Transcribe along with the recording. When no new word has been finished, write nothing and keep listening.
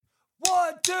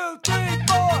2, 3,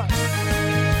 4.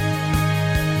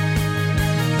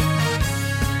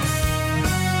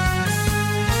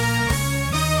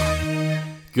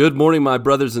 Good morning, my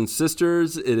brothers and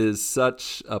sisters. It is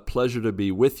such a pleasure to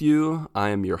be with you. I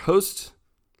am your host,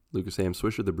 Lucas Ham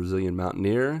Swisher, the Brazilian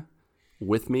mountaineer.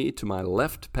 With me, to my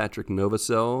left, Patrick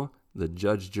Novosel, the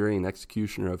judge, jury, and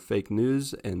executioner of fake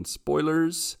news and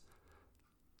spoilers.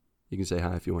 You can say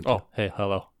hi if you want to. Oh, hey,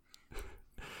 hello.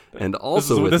 And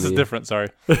also this is different, sorry.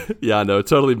 Yeah, I know,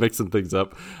 totally mixing things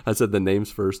up. I said the names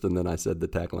first, and then I said the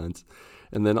taglines.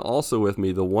 And then also with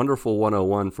me, the wonderful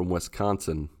 101 from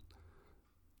Wisconsin,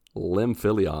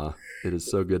 Fillyaw. It is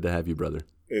so good to have you, brother.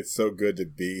 It's so good to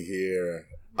be here.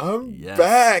 I'm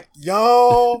back,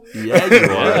 y'all. Yeah, you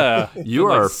are. Yeah. You are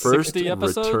Like our first 60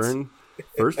 episodes?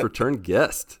 return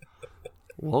guest.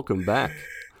 Welcome back.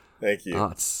 Thank you. Oh,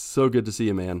 it's so good to see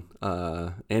you, man,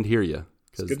 and hear you,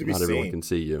 because good to be not everyone seen. can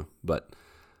see you. But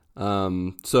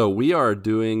so we are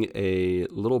doing a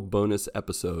little bonus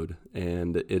episode,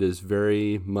 and it is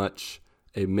very much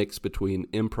a mix between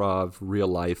improv, real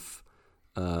life,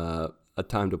 a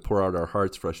time to pour out our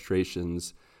hearts,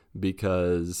 frustrations,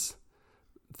 because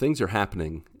things are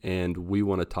happening and we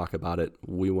want to talk about it.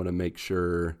 We want to make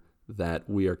sure that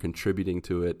we are contributing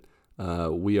to it.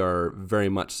 We are very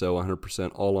much so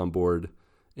 100% all on board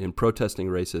in protesting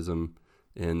racism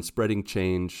and spreading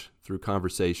change through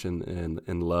conversation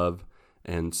and love.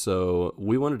 And so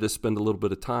we wanted to spend a little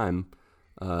bit of time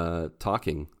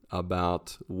talking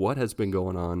about what has been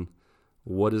going on,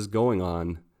 what is going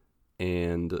on,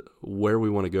 and where we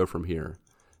want to go from here.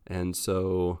 And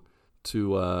so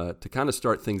to kind of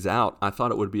start things out, I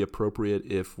thought it would be appropriate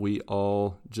if we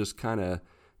all just kind of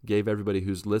gave everybody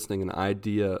who's listening an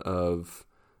idea of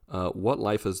what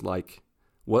life is like,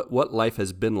 what life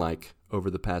has been like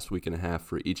over the past week and a half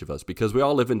for each of us, because we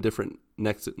all live in different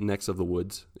necks of the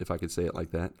woods, if I could say it like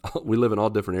that. We live in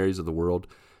all different areas of the world.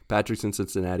 Patrick's in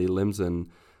Cincinnati, Lim's in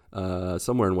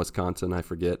somewhere in Wisconsin, I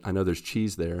forget. I know there's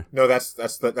cheese there. No, that's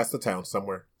the town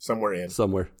somewhere in.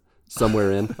 Somewhere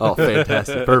in. Oh,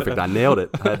 fantastic. Perfect. I nailed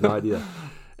it. I had no idea.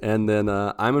 And then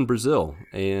I'm in Brazil.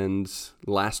 And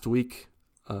last week,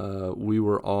 we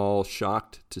were all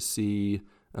shocked to see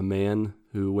a man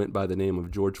who went by the name of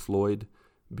George Floyd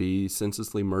be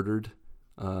senselessly murdered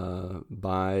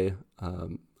by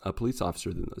a police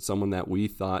officer, someone that we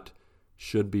thought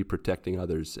should be protecting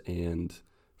others. And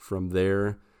from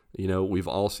there, you know, we've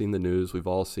all seen the news. We've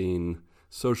all seen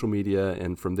social media.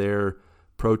 And from there,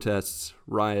 protests,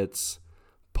 riots,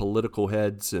 political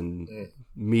heads, and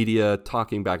media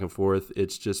talking back and forth.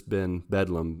 It's just been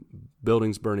bedlam.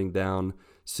 Buildings burning down,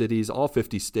 cities, all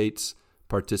 50 states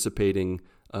participating,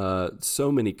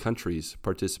 so many countries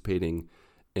participating,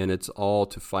 and it's all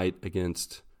to fight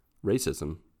against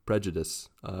racism, prejudice,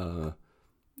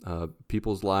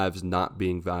 people's lives not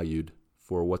being valued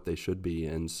for what they should be.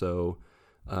 And so,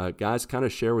 guys, kind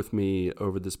of share with me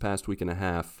over this past week and a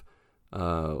half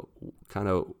kind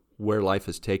of where life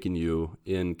has taken you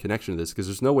in connection to this, because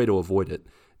there's no way to avoid it.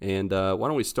 And why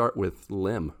don't we start with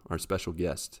Lim, our special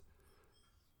guest?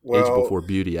 Well, age before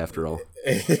beauty, after all.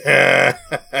 I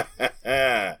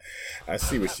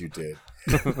see what you did.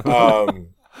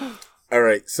 All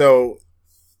right, so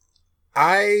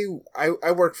I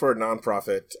work for a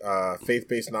nonprofit,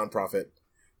 faith-based nonprofit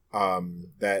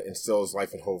that instills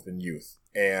life and hope in youth.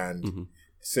 And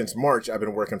since March, I've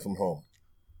been working from home.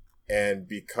 And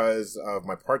because of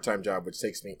my part-time job, which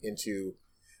takes me into,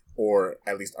 or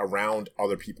at least around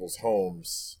other people's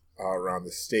homes around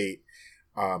the state,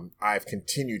 I've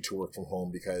continued to work from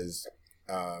home because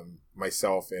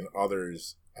myself and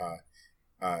others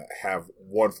have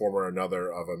one form or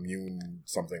another of immune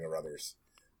something or others.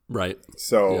 Right.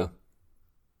 So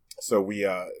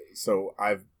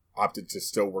I've opted to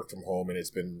still work from home, and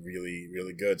it's been really,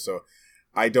 really good. So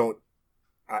I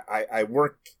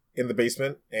work in the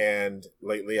basement, and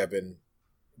lately I've been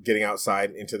getting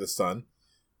outside into the sun.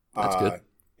 That's good.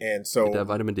 And so get that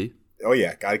vitamin D. Oh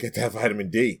yeah, gotta get that vitamin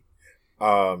D.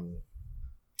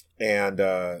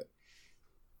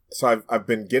 So I've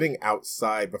been getting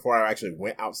outside. Before I actually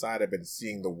went outside, I've been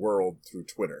seeing the world through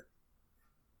Twitter.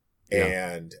 Yeah.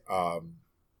 And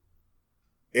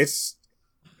it's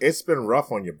been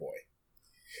rough on your boy.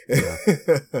 Yeah.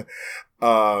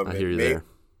 I hear you there.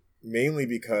 Mainly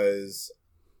because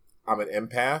I'm an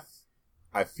empath.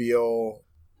 I feel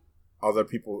other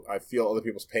people's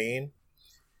pain.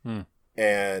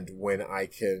 And when I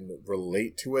can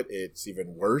relate to it, it's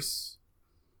even worse.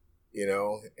 You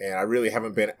know, and I really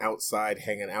haven't been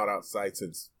hanging out outside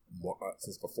since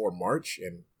before March,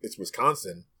 and it's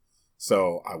Wisconsin.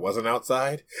 So I wasn't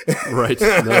outside. Right.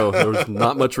 No, there was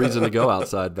not much reason to go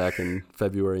outside back in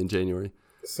February and January.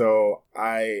 So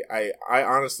I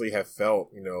honestly have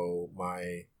felt,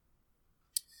 my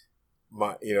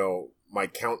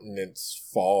countenance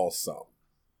fall some.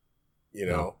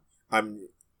 I'm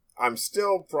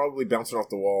still probably bouncing off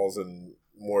the walls and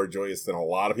more joyous than a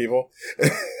lot of people.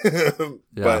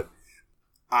 But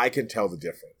I can tell the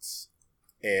difference.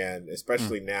 And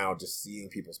especially now, just seeing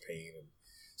people's pain.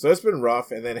 So it's been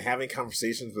rough. And then having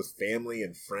conversations with family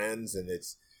and friends. And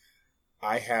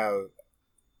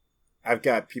I've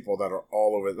got people that are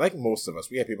all over, like most of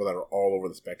us, we have people that are all over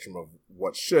the spectrum of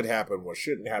what should happen, what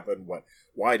shouldn't happen,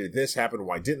 why did this happen,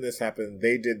 why didn't this happen,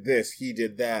 they did this, he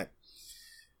did that.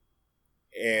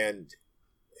 And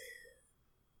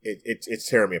it's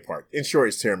tearing me apart. In short,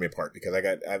 it's tearing me apart because I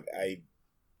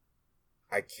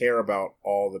care about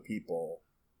all the people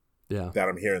that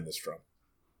I'm hearing this from.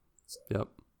 So. Yep.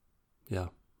 Yeah.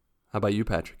 How about you,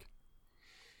 Patrick?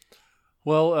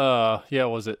 Well, it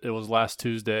was last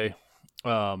Tuesday.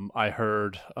 I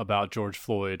heard about George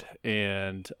Floyd,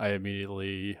 and I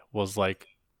immediately was like,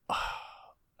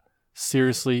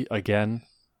 seriously, again?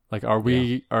 Like, are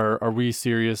we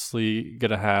seriously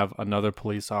gonna have another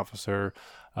police officer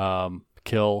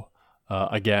kill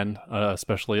again,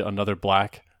 especially another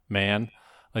black man?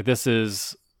 Like, this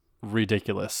is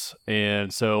ridiculous.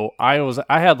 And so I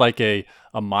had like a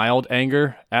mild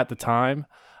anger at the time,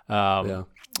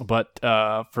 but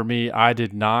for me, I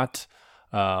did not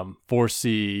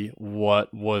foresee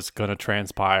what was going to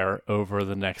transpire over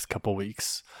the next couple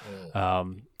weeks.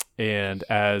 And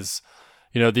as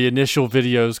the initial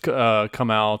videos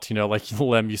come out, like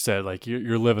Lem, you said, like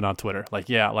you're living on Twitter. Like,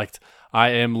 like I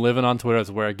am living on Twitter. That's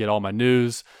where I get all my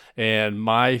news. And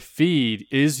my feed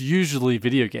is usually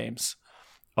video games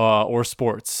or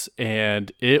sports.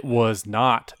 And it was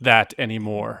not that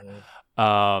anymore.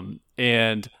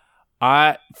 And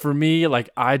for me, like,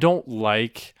 I don't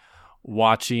like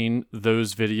watching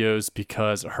those videos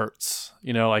because it hurts.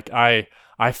 Like I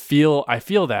feel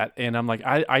that, and I'm like,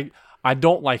 I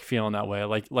don't like feeling that way.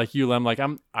 Like you, Lem, like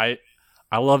I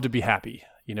love to be happy.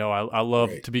 I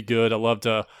love to be good. I love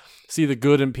to see the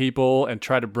good in people and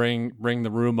try to bring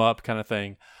the room up, kind of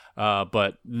thing.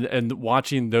 But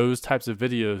watching those types of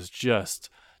videos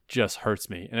just hurts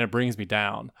me, and it brings me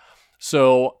down.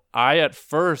 So I at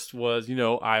first was,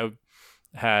 I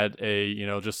had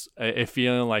just a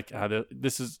feeling like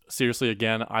this is seriously,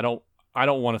 again, I don't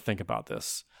want to think about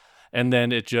this. And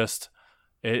then it just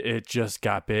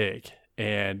got big,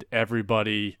 and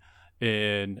everybody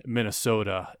in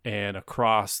Minnesota and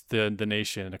across the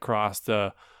nation, across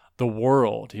the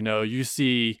world, you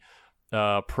see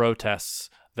protests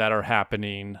that are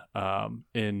happening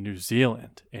in New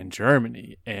Zealand and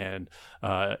Germany and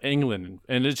England,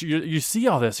 and you see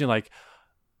all this. You're like,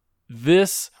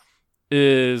 this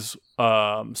is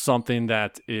something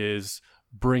that is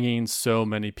bringing so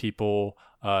many people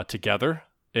together,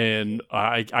 and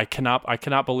I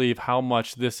cannot believe how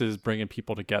much this is bringing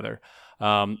people together.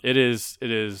 It is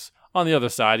on the other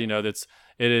side,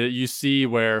 you see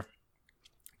where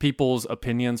people's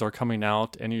opinions are coming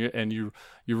out, and you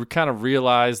kind of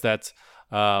realize that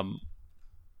I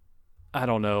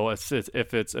don't know if it's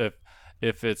a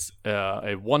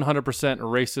 100%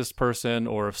 racist person,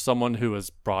 or if someone who was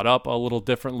brought up a little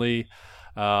differently.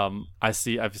 I've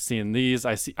seen these.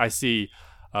 I see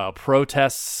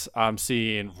protests. I'm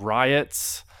seeing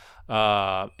riots.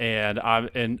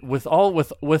 And with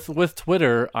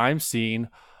Twitter, I'm seeing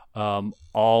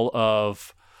all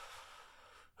of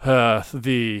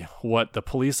what the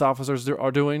police officers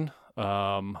are doing,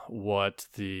 what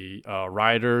the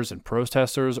rioters and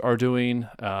protesters are doing,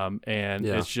 and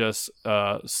it's just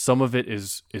some of it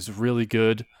is really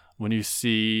good. When you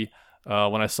see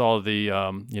when I saw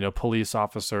the police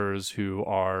officers who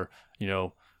are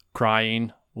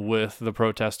crying with the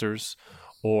protesters,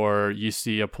 or you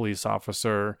see a police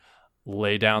officer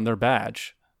lay down their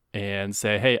badge and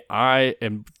say, "Hey, I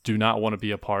do not want to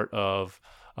be a part of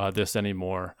this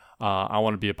anymore. I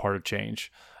want to be a part of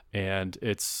change." And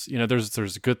it's,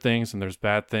 there's good things and there's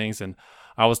bad things. And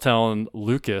I was telling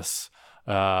Lucas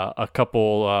a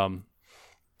couple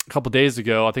days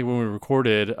ago, I think when we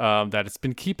recorded, that it's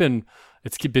been keeping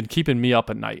me up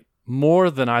at night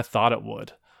more than I thought it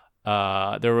would.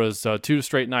 There was 2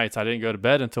 straight nights I didn't go to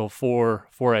bed until 4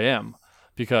 a.m.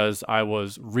 because I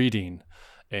was reading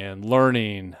and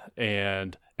learning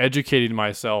and educating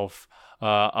myself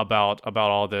about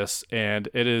all this, and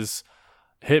it has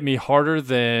hit me harder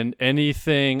than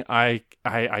anything I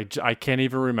can't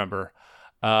even remember.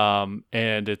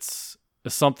 And it's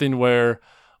something where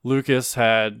Lucas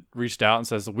had reached out and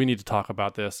says, we need to talk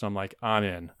about this. And I'm like, I'm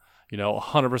in,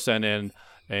 100% in.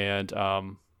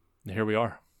 And here we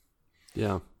are.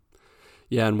 Yeah.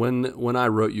 Yeah. And when I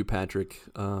wrote you, Patrick,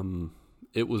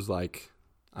 it was like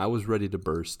I was ready to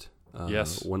burst.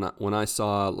 Yes. When I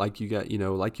saw, like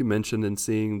you mentioned, and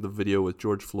seeing the video with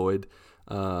George Floyd,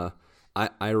 I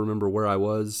remember where I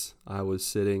was. I was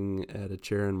sitting at a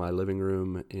chair in my living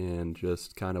room and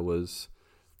just kind of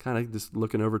just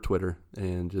looking over Twitter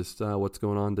and just what's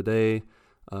going on today.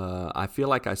 I feel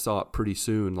like I saw it pretty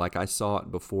soon. Like I saw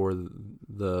it before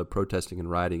the protesting and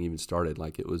rioting even started.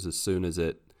 Like it was as soon as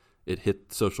it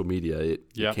hit social media,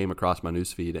 it came across my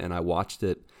newsfeed, and I watched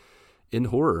it in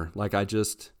horror. Like I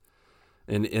just,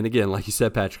 and again, like you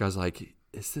said, Patrick, I was like,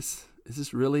 is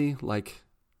this really like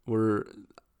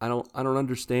I don't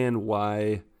understand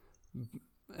why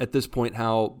at this point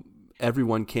how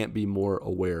everyone can't be more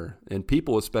aware, and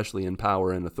people, especially in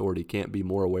power and authority, can't be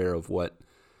more aware of what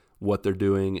they're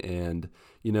doing. And,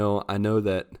 I know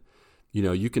that,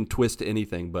 you can twist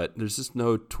anything, but there's just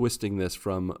no twisting this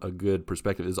from a good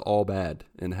perspective. It's all bad,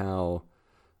 and how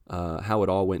it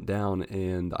all went down.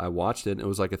 And I watched it, and it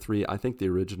was like I think the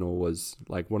original was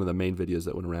like one of the main videos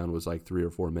that went around was like 3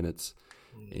 or 4 minutes.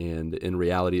 And in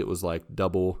reality, it was like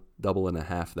double and a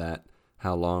half that,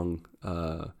 how long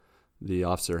the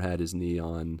officer had his knee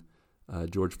on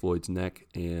George Floyd's neck.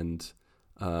 And,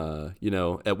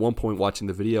 at one point watching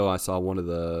the video, I saw one of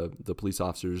the police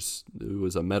officers who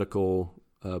was a medical,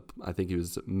 I think he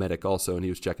was a medic also, and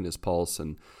he was checking his pulse.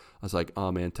 And I was like,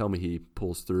 oh man, tell me he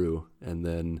pulls through. And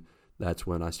then that's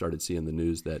when I started seeing the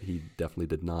news that he definitely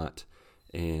did not.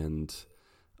 And,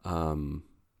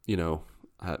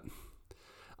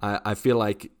 I feel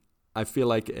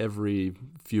like every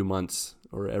few months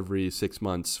or every 6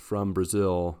 months from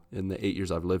Brazil, in the 8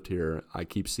 years I've lived here, I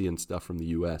keep seeing stuff from the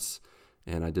U.S.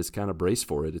 and I just kind of brace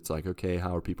for it. It's like, okay,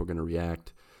 how are people going to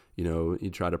react? You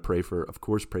try to pray for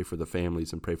the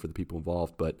families and pray for the people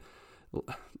involved. But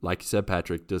like you said,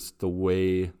 Patrick, just the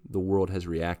way the world has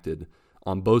reacted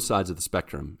on both sides of the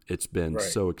spectrum, it's been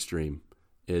so extreme.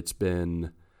 It's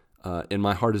been, and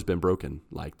my heart has been broken.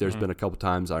 Like there's been a couple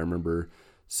times I remember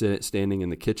standing in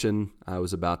the kitchen. I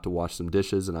was about to wash some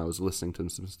dishes, and I was listening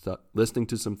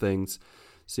to some things,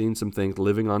 seeing some things,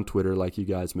 living on Twitter, like you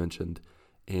guys mentioned,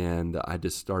 and I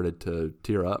just started to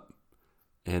tear up.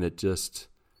 And it just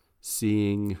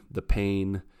seeing the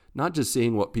pain, not just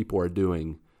seeing what people are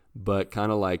doing, but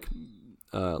kind of like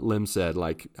Lim said,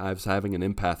 like I was having an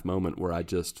empath moment where I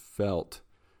just felt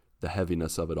the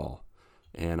heaviness of it all.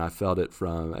 And I felt it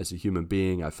as a human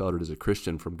being. I felt it as a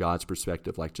Christian from God's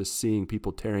perspective, like just seeing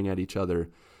people tearing at each other,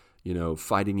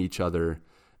 fighting each other,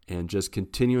 and just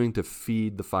continuing to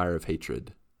feed the fire of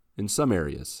hatred in some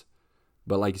areas.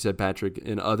 But like you said, Patrick,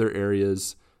 in other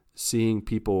areas, seeing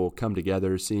people come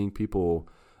together, seeing people,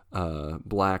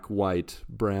 black, white,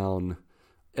 brown,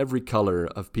 every color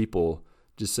of people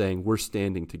just saying we're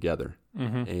standing together.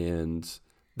 And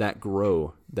that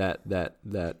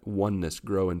oneness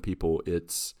grow in people.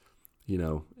 It's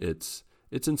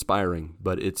inspiring,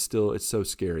 but it's so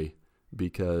scary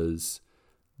because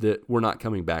that we're not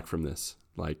coming back from this.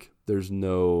 Like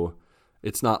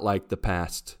it's not like the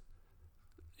past,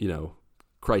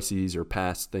 crises or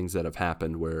past things that have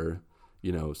happened where,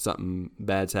 something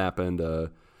bad's happened, a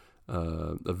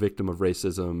victim of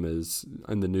racism is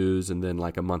in the news, and then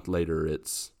like a month later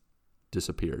it's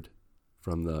disappeared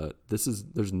from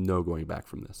there's no going back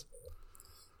from this.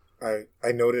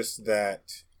 I noticed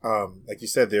that, like you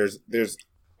said, there's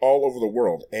all over the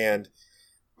world, and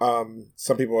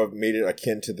some people have made it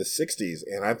akin to the 60s,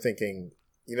 and I'm thinking,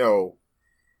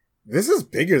 this is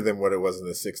bigger than what it was in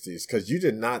the 60s, because you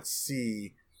did not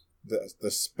see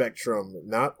the spectrum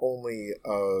not only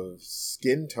of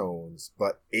skin tones,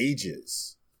 but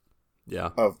ages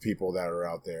of people that are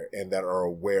out there and that are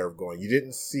aware of going. You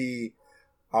didn't see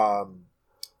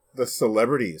the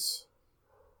celebrities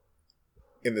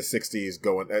in the 60s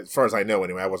going, as far as I know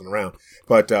anyway, I wasn't around,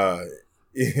 but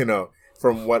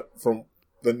from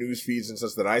the news feeds and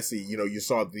such that I see, you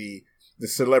saw the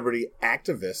celebrity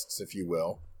activists, if you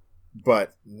will,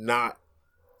 but not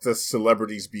the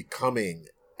celebrities becoming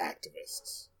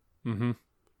activists.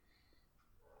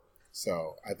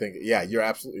 So I think, you're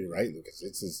absolutely right,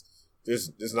 Lucas.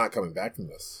 There's not coming back from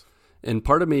this. And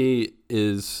part of me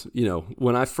is,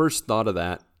 when I first thought of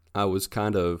that, I was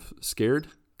kind of scared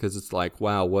because it's like,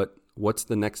 wow, what's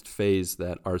the next phase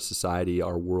that our society,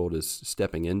 our world is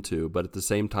stepping into? But at the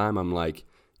same time, I'm like,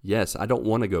 yes, I don't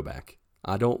want to go back.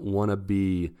 I don't want to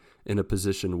be in a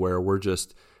position where we're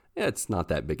just, it's not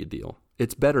that big a deal.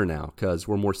 it's better now because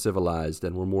we're more civilized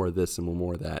and we're more of this and we're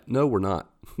more of that. No, we're not.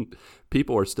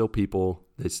 People are still people.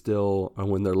 They still,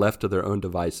 when they're left to their own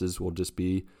devices, will just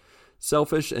be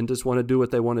selfish and just want to do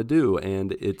what they want to do.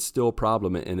 And it's still a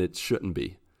problem, and it shouldn't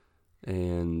be.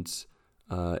 And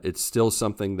it's still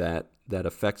something that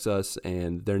affects us,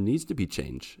 and there needs to be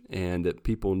change. And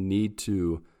people need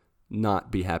to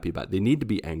not be happy about it. They need to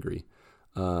be angry.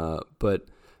 But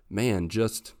man,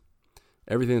 just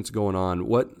everything that's going on.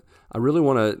 What I really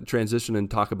want to transition and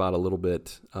talk about a little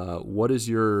bit. How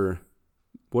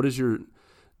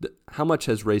much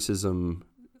has racism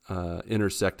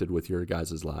intersected with your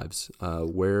guys' lives?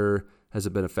 Where has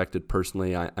it been affected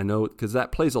personally? I know, because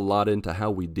that plays a lot into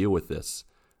how we deal with this,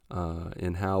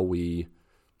 and how we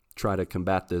try to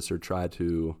combat this or try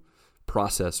to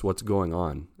process what's going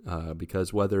on.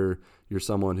 Because whether you're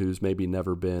someone who's maybe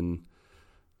never been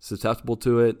susceptible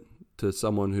to it, to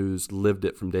someone who's lived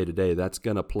it from day to day, that's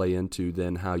going to play into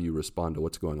then how you respond to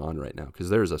what's going on right now. Because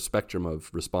there's a spectrum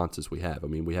of responses we have. I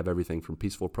mean, we have everything from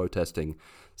peaceful protesting,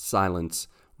 silence,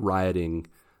 rioting,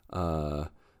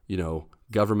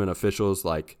 government officials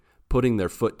like putting their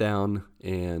foot down,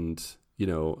 and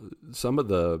some of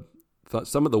the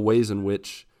ways in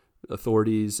which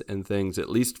authorities and things, at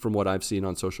least from what I've seen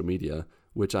on social media,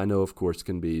 which I know of course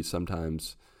can be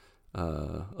sometimes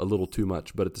a little too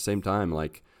much, but at the same time,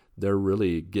 like, they're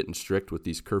really getting strict with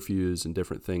these curfews and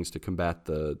different things to combat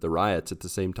the riots. At the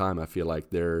same time, I feel like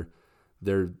they're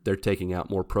taking out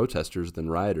more protesters than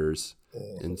rioters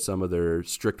in some of their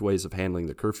strict ways of handling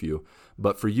the curfew.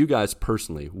 But for you guys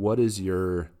personally, what is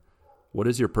your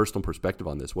personal perspective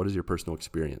on this? What is your personal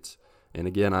experience? And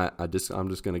again, I'm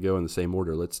just going to go in the same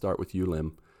order. Let's start with you,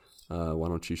 Lim. Why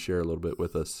don't you share a little bit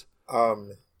with us?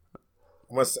 I'm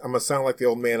gonna sound like the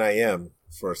old man I am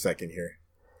for a second here.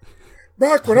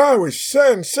 Back when I was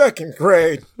in second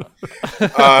grade.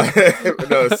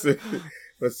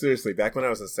 But seriously, back when I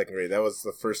was in second grade, that was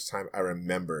the first time I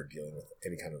remember dealing with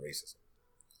any kind of racism.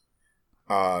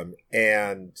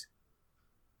 And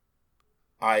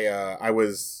I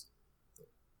was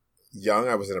young.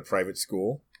 I was in a private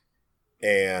school,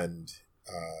 and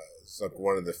it's like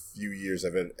one of the few years I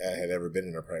had ever been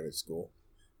in a private school.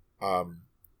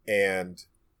 And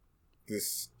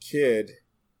this kid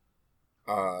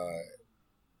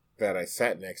that I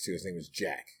sat next to, his name was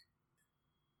Jack.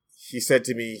 He said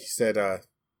to me, I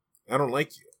don't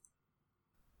like you.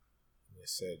 And I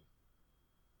said,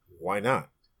 why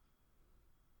not?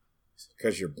 He said,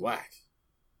 because you're black.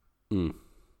 And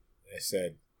I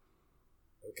said,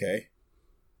 okay.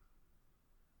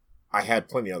 I had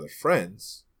plenty of other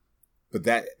friends, but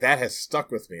that has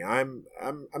stuck with me. I'm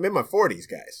in my 40s,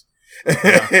 guys.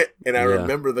 Yeah. And I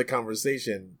remember the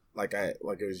conversation like it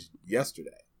was yesterday.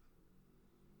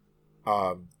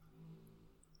 I've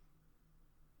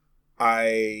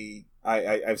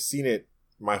seen it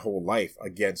my whole life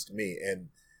against me, and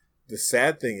the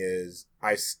sad thing is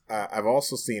I've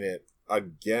also seen it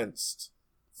against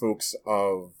folks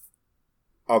of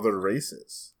other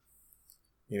races,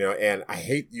 and I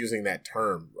hate using that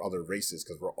term, other races,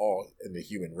 because we're all in the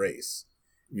human race.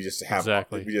 We just have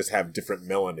different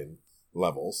melanin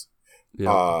levels.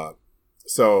 Yeah.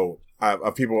 So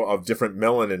of people of different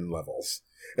melanin levels.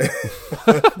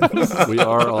 We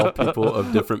are all people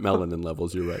of different melanin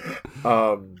levels. You're right.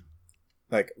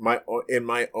 Like in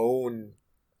my own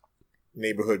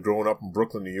neighborhood, growing up in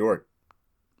Brooklyn, New York,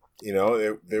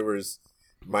 there was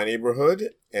my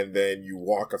neighborhood, and then you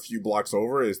walk a few blocks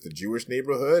over is the Jewish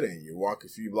neighborhood, and you walk a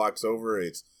few blocks over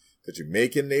it's the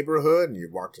Jamaican neighborhood, and you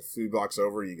walk a few blocks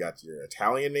over you got your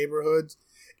Italian neighborhoods,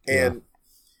 and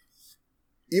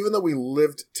even though we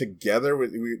lived together,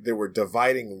 there were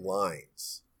dividing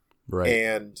lines, right,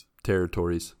 and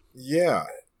territories. Yeah,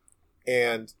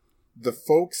 and the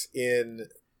folks in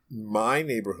my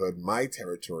neighborhood, my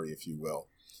territory, if you will,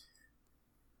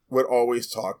 would always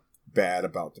talk bad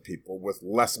about the people with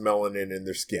less melanin in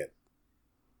their skin.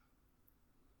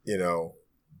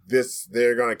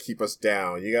 They're going to keep us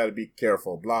down. You got to be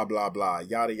careful, blah, blah, blah,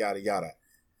 yada, yada, yada.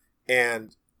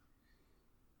 And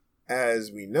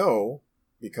as we know,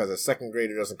 because a second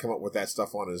grader doesn't come up with that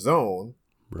stuff on his own,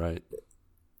 right?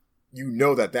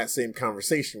 That same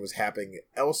conversation was happening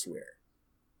elsewhere.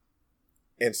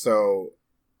 And so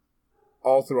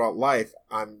all throughout life,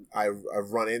 I've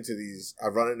run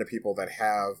into people that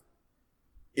have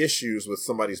issues with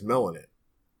somebody's melanin.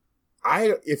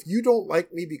 If you don't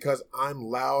like me because I'm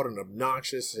loud and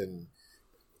obnoxious, and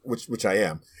which I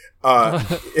am, I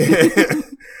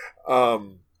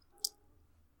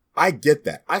get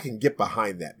that. I can get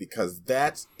behind that because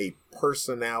that's a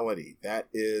personality.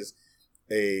 That's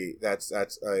a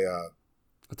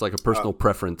It's like a personal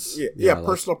preference. Yeah,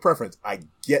 personal preference. I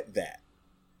get that.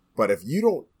 But if you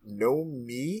don't know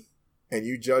me and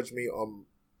you judge me on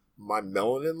my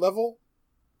melanin level,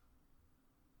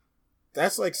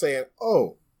 that's like saying,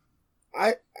 oh,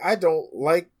 I don't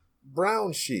like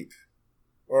brown sheep.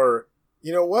 Or,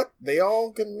 you know what? They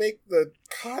all can make the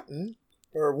cotton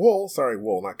or wool. Sorry,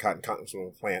 wool, not cotton. Cotton's from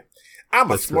a plant.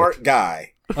 I'm a smart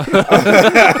guy.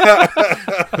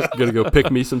 Gonna go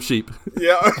pick me some sheep.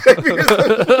 Yeah. Oh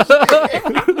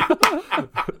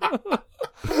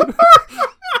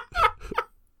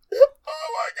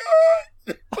my god.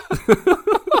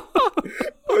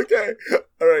 Okay.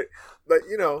 All right. But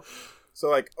so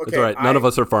like, okay. That's all right. None of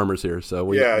us are farmers here, so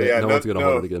no one's gonna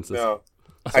hold it against us. No.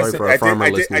 Sorry for our farmer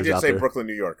listeners I did out say there. Brooklyn,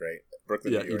 New York, right?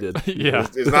 Brooklyn, Yeah, New York. you did. Yeah.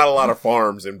 There's not a lot of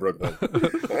farms in Brooklyn.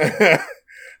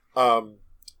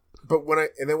 But when I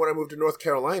moved to North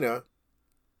Carolina,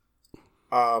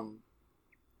 I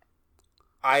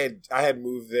had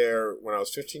moved there when I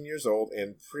was 15 years old,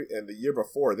 and the year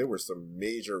before there were some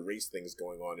major race things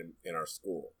going on in our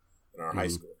school, in our high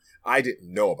school. I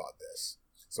didn't know about this,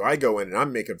 so I go in and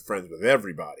I'm making friends with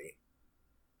everybody.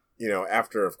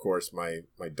 After of course my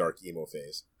dark emo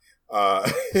phase.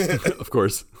 Of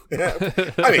course, I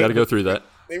mean, got to go through that.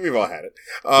 I think we've all had it.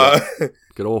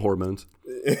 Good old hormones.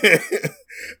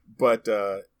 But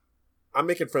I'm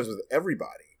making friends with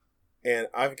everybody, and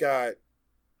I've got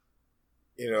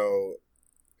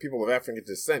people of African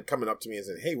descent coming up to me and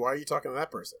saying, "Hey, why are you talking to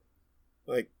that person?"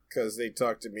 Like, because they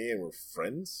talked to me and we're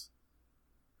friends,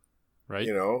 right?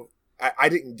 I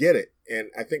didn't get it,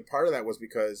 and I think part of that was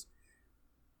because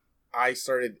I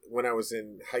started when I was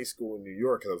in high school in New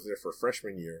York, because I was there for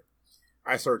freshman year.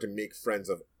 I started to make friends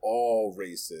of all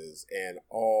races and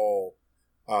all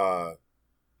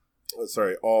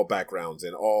backgrounds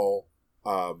and all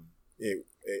in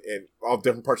all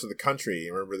different parts of the country.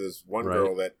 I remember this one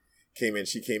girl that came in.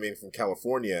 She came in from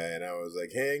California, and I was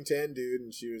like, "Hang 10, dude,"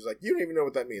 and she was like, "You don't even know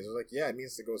what that means." I was like, "Yeah, it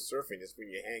means to go surfing. It's when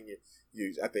you hang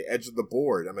you at the edge of the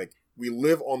board." I'm like, "We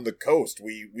live on the coast.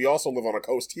 We also live on a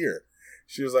coast here."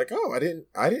 She was like, "Oh, I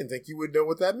didn't think you would know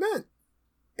what that meant."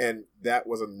 And that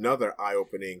was another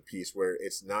eye-opening piece where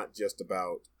it's not just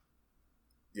about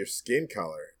your skin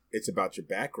color, it's about your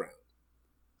background.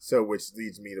 So which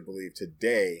leads me to believe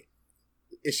today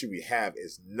the issue we have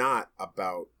is not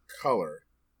about color.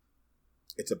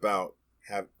 It's about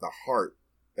the heart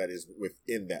that is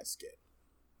within that skin.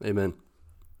 Amen.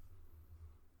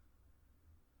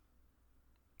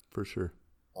 For sure.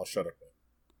 I'll shut up now.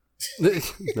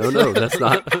 No, that's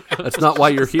not why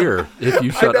you're here. If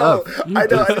you shut up, I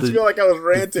know. I just feel like I was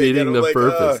ranting. Defeating the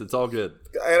purpose. It's all good.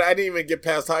 And I didn't even get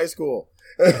past high school.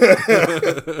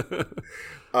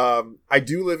 I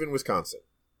do live in Wisconsin,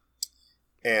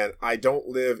 and I don't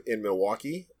live in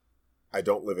Milwaukee. I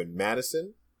don't live in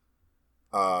Madison.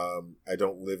 I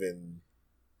don't live in.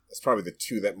 That's probably the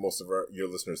two that most of your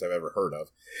listeners have ever heard of.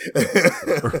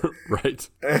 Right.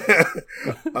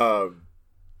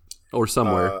 Or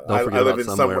somewhere. Don't forget about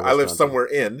somewhere. I live somewhere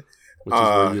in. Which is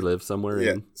where you live, somewhere in.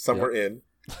 Yeah, somewhere in.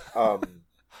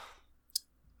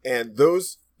 And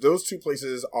those two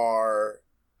places are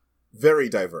very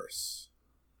diverse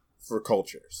for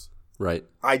cultures. Right.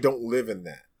 I don't live in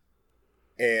that.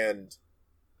 And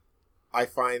I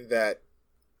find that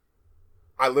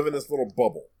I live in this little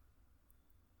bubble.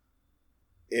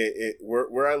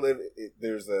 Where I live,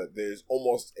 there's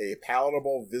almost a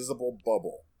palatable, visible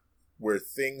bubble where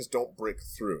things don't break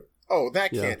through. Oh,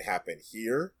 that can't happen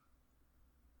here.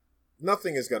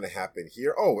 Nothing is going to happen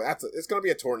here. Oh, it's going to be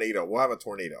a tornado. We'll have a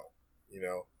tornado.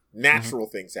 Natural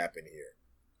things happen here.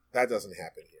 That doesn't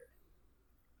happen here.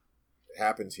 It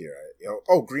happens here.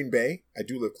 Green Bay. I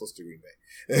do live close to Green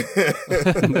Bay.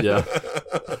 Yeah.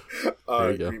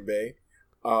 There you go. Green Bay.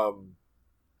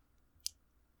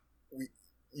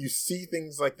 You see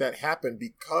things like that happen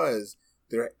because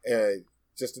there.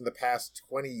 Just in the past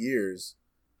 20 years,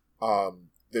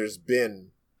 there's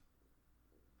been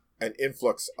an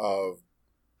influx of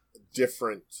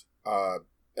different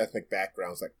ethnic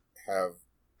backgrounds that have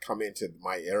come into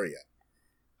my area.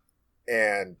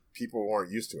 And people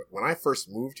weren't used to it. When I first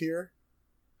moved here,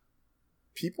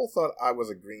 people thought I was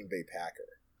a Green Bay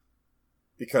Packer.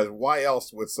 Because why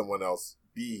else would someone else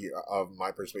be here, of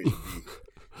my persuasion, be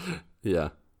here? Yeah.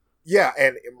 Yeah,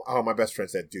 and my best friend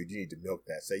said, "Dude, you need to milk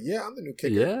that." Say, "Yeah, I'm the new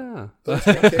kicker." Yeah.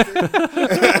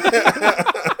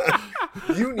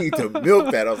 You need to milk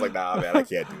that. I was like, "Nah, man, I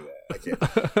can't do that. I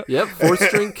can't." Yep,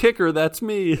 4-string kicker. That's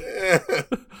me.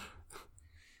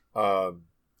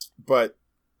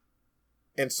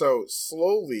 And so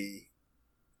slowly,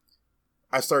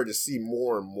 I started to see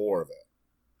more and more of it.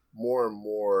 More and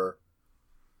more.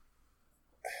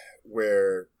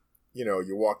 where, you know,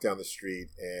 you walk down the street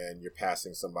and you're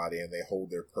passing somebody and they hold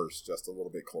their purse just a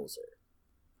little bit closer,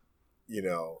 you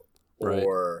know,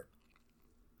 or,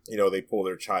 you know, they pull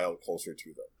their child closer to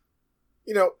them,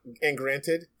 you know, and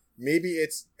granted, maybe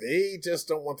it's they just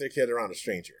don't want their kid around a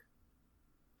stranger.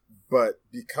 But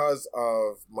because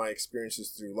of my experiences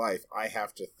through life, I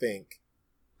have to think,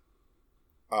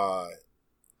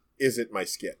 is it my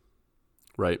skin?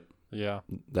 Right. Yeah.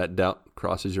 That doubt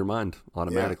crosses your mind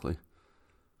automatically.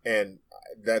 Yeah. And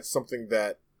that's something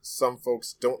that some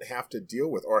folks don't have to deal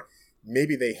with. Or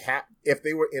maybe they have, if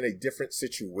they were in a different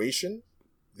situation,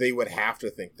 they would have to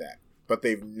think that. But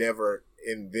they've never,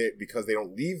 because they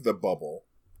don't leave the bubble,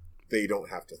 they don't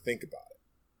have to think about it.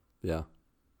 Yeah.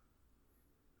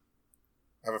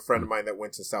 I have a friend of mine that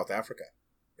went to South Africa,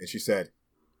 and she said,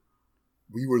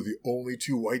 we were the only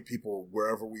two white people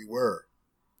wherever we were.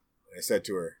 And I said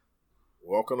to her,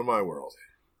 welcome to my world.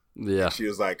 Yeah. And she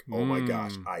was like, oh my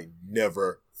gosh, I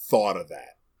never thought of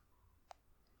that.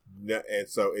 And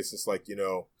so it's just like, you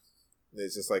know,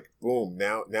 it's just like, boom,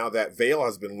 now that veil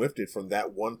has been lifted from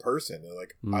that one person. And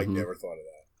like, I never thought of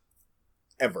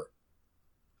that. Ever.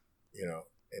 You know,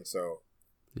 and so.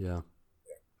 Yeah.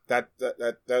 That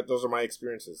those are my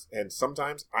experiences, and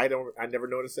sometimes I never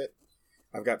notice it.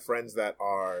 I've got friends that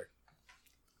are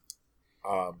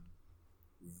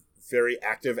very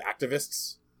active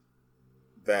activists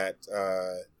that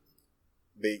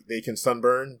they can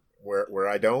sunburn where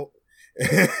I don't.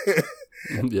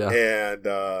 Yeah. And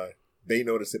they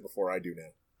notice it before I do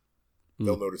now.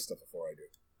 They'll notice stuff before I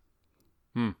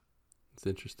do. It's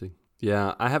interesting.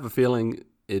 Yeah, I have a feeling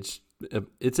it's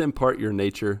in part your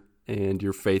nature and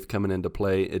your faith coming into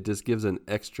play. It just gives an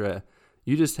extra,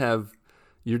 you're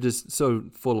just so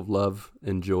full of love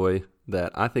and joy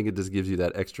that I think it just gives you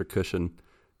that extra cushion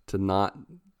to not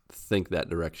think that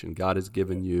direction. God has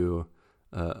given you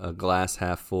a glass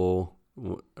half full,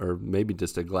 or maybe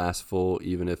just a glass full,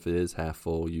 even if it is half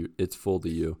full, it's full to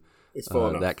you. It's full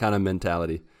enough. That kind of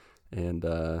mentality. And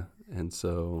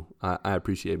so I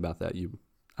appreciate about that.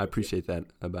 I appreciate that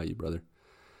about you, brother.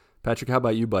 Patrick, how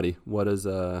about you, buddy? What has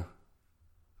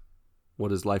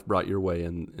life brought your way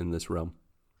in this realm?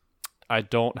 I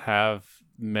don't have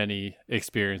many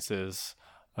experiences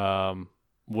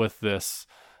with this.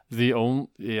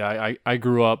 I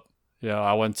grew up. You know,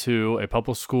 I went to a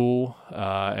public school,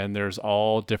 and there's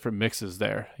all different mixes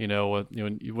there. You know,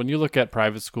 when you look at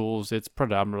private schools, it's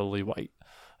predominantly white.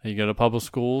 And you go to public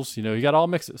schools, you know, you got all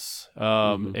mixes.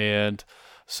 And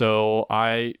so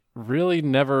I really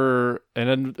never, and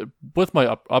then with my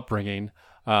upbringing,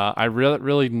 I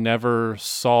really never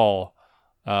saw,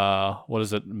 what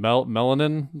is it,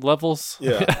 melanin levels?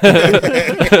 Yeah.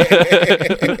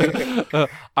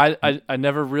 I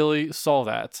never really saw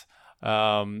that.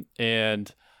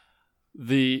 And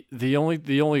the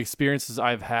only experiences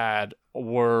I've had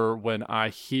were when I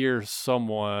hear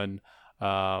someone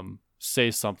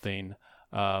say something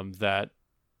that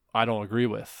I don't agree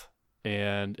with,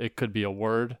 and it could be a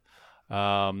word,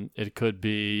 it could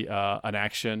be an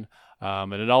action,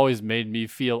 and it always made me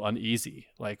feel uneasy.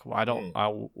 Like I don't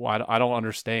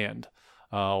understand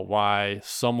why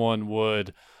someone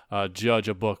would judge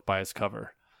a book by its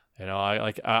cover. You know,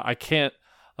 I can't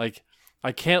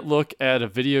look at a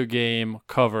video game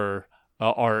cover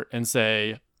art and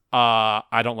say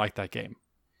I don't like that game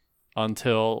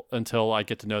until I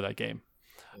get to know that game.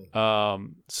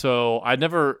 So I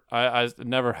never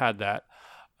had that.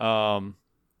 And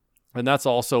that's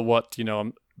also what, you know,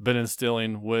 I'm been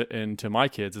instilling into my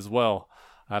kids as well.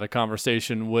 I had a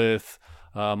conversation with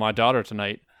my daughter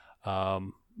tonight,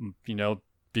 you know,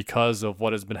 because of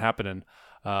what has been happening.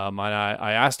 And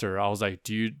I asked her, I was like,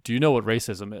 do you know what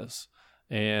racism is?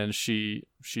 And she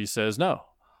says no.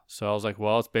 So I was like,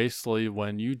 well, it's basically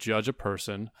when you judge a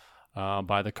person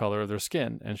by the color of their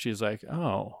skin. And she's like,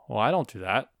 oh, well, I don't do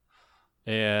that.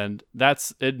 And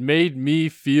it made me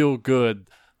feel good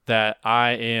that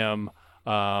I am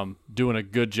doing a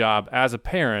good job as a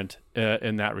parent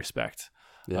in that respect.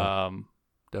 Yeah,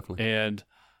 definitely. And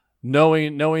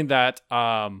knowing that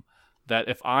that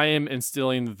if I am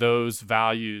instilling those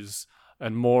values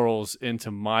and morals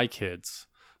into my kids,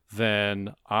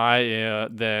 then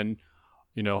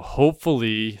you know,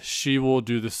 hopefully she will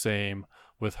do the same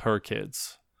with her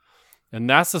kids. And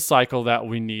that's the cycle that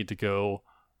we need to go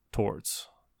towards.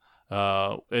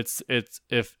 It's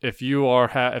if you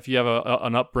have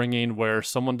an upbringing where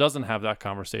someone doesn't have that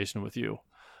conversation with you,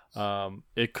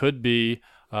 it could be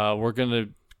we're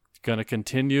gonna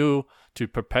continue to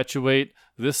perpetuate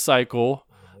this cycle,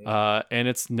 and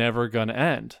it's never gonna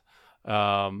end.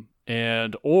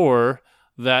 And or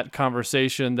that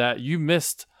conversation that you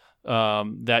missed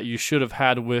that you should have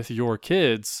had with your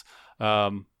kids,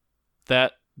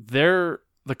 that the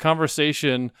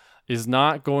conversation is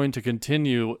not going to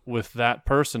continue with that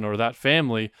person or that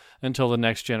family until the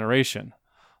next generation.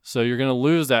 So you're going to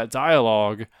lose that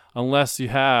dialogue unless you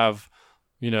have,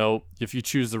 if you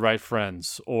choose the right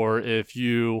friends, or if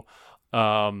you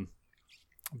become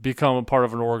a part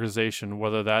of an organization,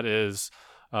 whether that is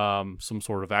some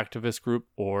sort of activist group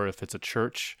or if it's a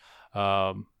church.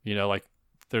 Like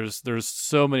there's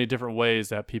so many different ways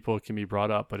that people can be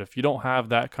brought up. But if you don't have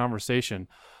that conversation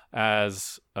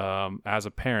as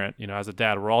a parent, as a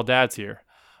dad, we're all dads here,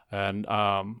 and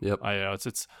Yep.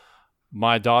 it's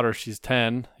my daughter, she's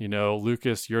 10.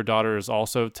 Lucas, your daughter is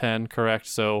also 10, correct?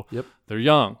 So Yep. they're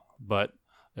young, but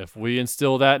if we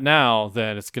instill that now,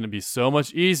 then it's going to be so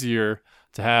much easier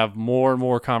to have more and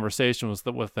more conversations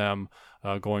with them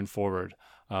going forward.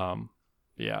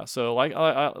 Yeah. So like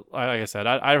I said,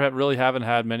 I really haven't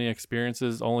had many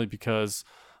experiences, only because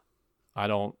I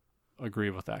don't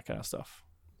agree with that kind of stuff.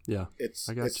 Yeah. It's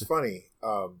I got you. funny.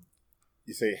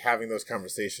 You say having those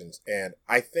conversations, and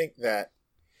I think that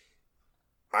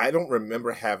I don't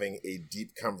remember having a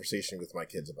deep conversation with my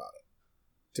kids about it,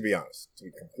 to be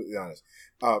completely honest.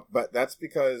 But that's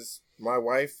because my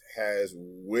wife has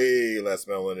way less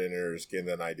melanin in her skin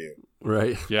than I do.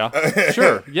 Right. Yeah.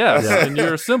 Sure. Yes. Yeah. And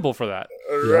you're a symbol for that.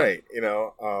 Right.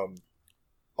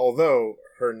 Although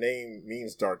her name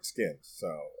means dark skin,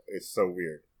 so it's so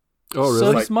weird. Oh, So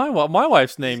really? does my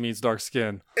wife's name means dark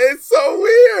skin. It's so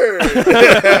weird.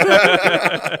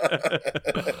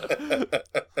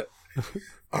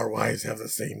 Our wives have the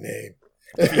same name.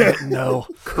 No.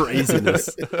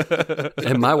 Craziness.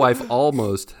 And my wife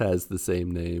almost has the same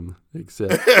name,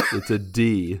 except it's a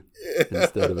D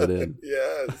instead of an N.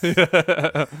 Yes.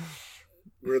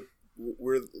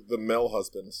 We're the Mel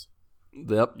husbands.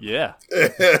 Yep. Yeah.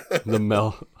 The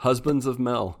Mel. Husbands of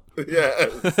Mel. Yes.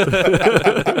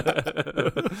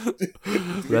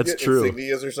 That's true.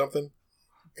 Insignias or something?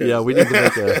 Yeah, we need to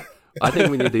make I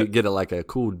think we need to get a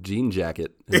cool jean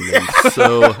jacket and then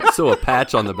sew a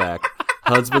patch on the back.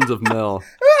 Husbands of Mel.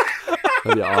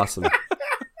 That'd be awesome.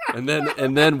 And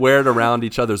then wear it around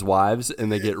each other's wives, and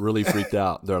they get really freaked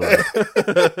out. They're like,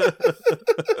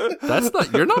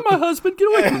 you're not my husband. Get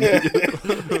away from me.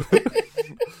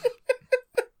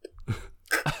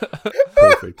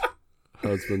 Perfect.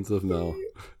 Husbands of Mel.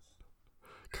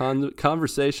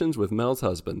 Conversations with Mel's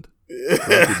husband.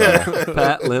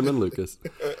 Pat, Lim, and Lucas.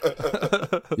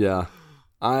 Yeah.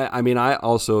 I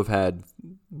also have had,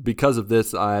 because of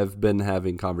this, I've been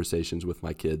having conversations with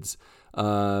my kids.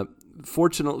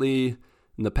 Fortunately,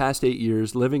 in the past 8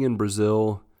 years, living in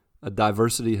Brazil,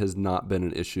 diversity has not been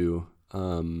an issue.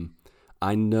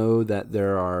 I know that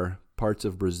there are parts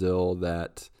of Brazil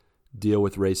that deal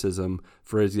with racism.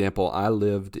 For example, I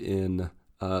lived in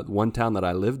one town that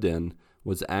I lived in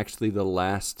was actually the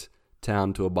last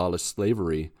town to abolish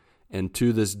slavery, and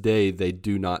to this day they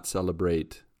do not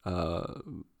celebrate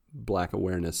Black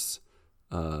Awareness.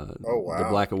 Oh wow! The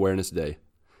Black Awareness Day.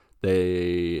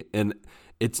 And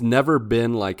it's never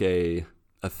been like a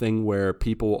thing where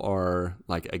people are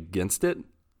like against it,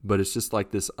 but it's just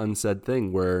like this unsaid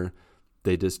thing where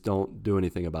they just don't do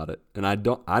anything about it, and I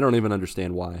don't even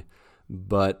understand why.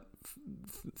 But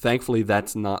thankfully,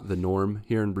 that's not the norm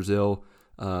here in Brazil.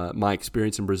 My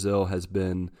experience in Brazil has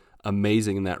been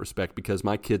amazing in that respect because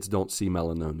my kids don't see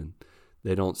melanonin.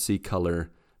 They don't see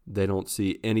color. They don't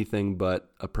see anything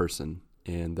but a person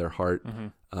and their heart.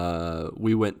 Mm-hmm.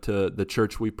 We went to the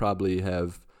church we probably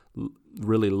have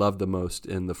really loved the most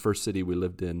in the first city we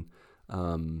lived in.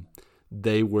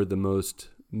 They were the most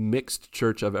mixed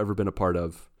church I've ever been a part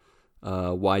of.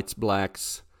 Whites,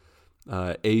 blacks,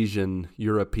 Asian,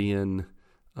 European.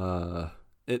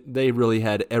 They really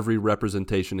had every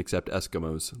representation except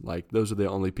Eskimos. Like, those are the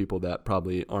only people that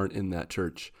probably aren't in that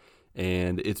church.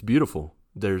 And it's beautiful.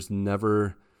 There's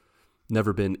never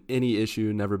been any issue,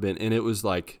 and it was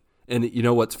like, and you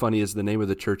know what's funny is the name of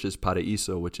the church is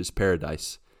Paraíso, which is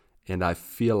paradise. And I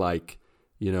feel like,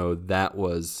 that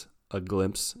was a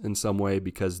glimpse in some way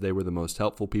because they were the most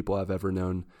helpful people I've ever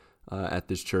known at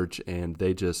this church. And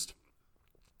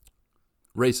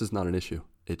race is not an issue.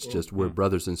 It's just we're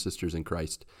brothers and sisters in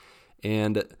Christ.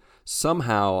 And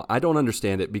somehow, I don't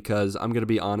understand it because I'm going to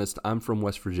be honest, I'm from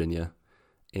West Virginia.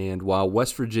 And while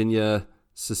West Virginia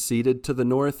seceded to the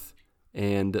north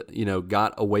and,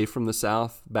 got away from the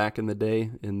South back in the day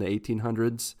in the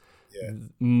 1800s,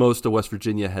 most of West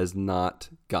Virginia has not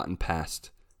gotten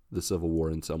past the Civil War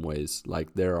in some ways.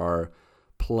 Like, there are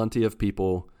plenty of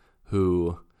people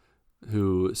who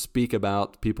speak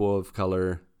about people of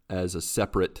color as a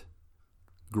separate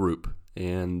group,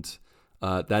 and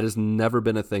That has never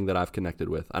been a thing that I've connected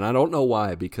with. And I don't know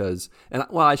why,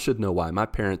 I should know why. My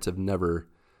parents have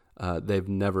they've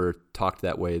never talked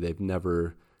that way. They've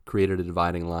never created a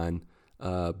dividing line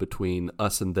between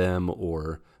us and them,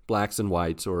 or blacks and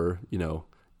whites, or,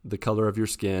 the color of your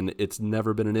skin. It's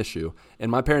never been an issue.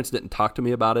 And my parents didn't talk to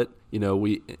me about it.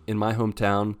 In my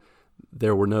hometown,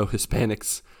 there were no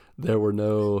Hispanics. There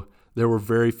were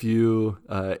very few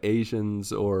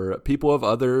Asians or people of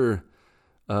other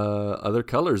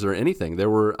colors or anything. There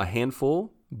were a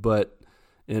handful, but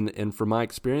and from my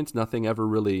experience, nothing ever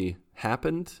really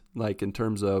happened. Like in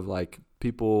terms of like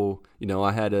people,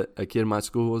 I had a kid in my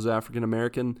school who was African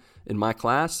American in my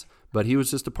class, but he was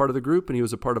just a part of the group and he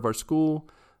was a part of our school.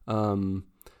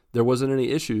 There wasn't any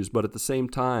issues, but at the same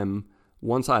time,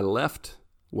 once I left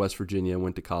West Virginia and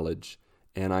went to college,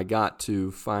 and I got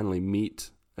to finally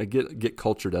get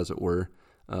cultured, as it were.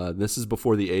 This is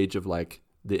before the age of like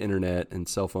the internet and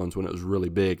cell phones, when it was really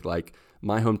big. Like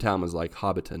my hometown was like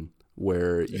Hobbiton,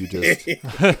 where you just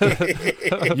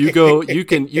you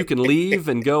can leave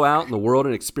and go out in the world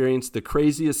and experience the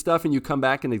craziest stuff, and you come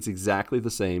back and it's exactly the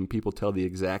same. People tell the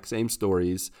exact same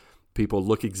stories. People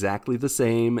look exactly the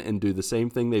same and do the same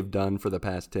thing they've done for the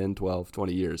past 10, 12,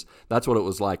 20 years. That's what it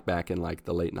was like back in like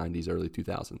the late 90s, early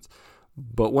 2000s.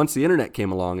 But once the internet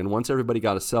came along, and once everybody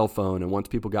got a cell phone, and once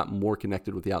people got more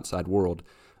connected with the outside world,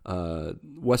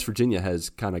 West Virginia has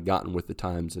kind of gotten with the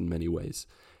times in many ways.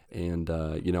 And,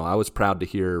 I was proud to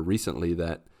hear recently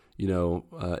that,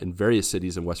 in various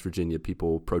cities in West Virginia,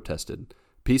 people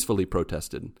peacefully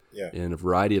protested in a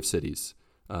variety of cities,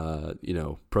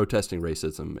 protesting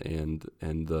racism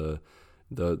and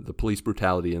the police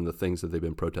brutality and the things that they've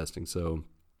been protesting. So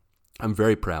I'm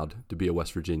very proud to be a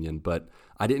West Virginian, but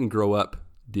I didn't grow up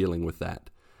dealing with that.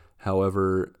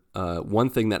 However, one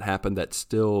thing that happened that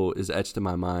still is etched in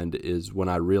my mind is when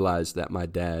I realized that my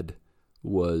dad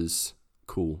was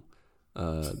cool.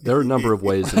 There are a number of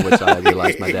ways in which I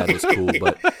realized my dad was cool,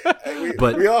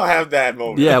 but we all have that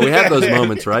moment. Yeah, we have those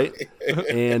moments, right?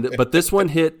 But this one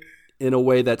hit in a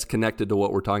way that's connected to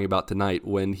what we're talking about tonight.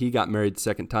 When he got married the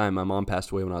second time, my mom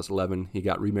passed away when I was 11. He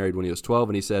got remarried when he was 12,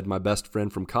 and he said, "My best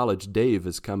friend from college, Dave,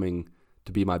 is coming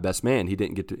to be my best man."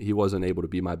 He wasn't able to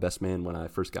be my best man when I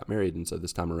first got married, and so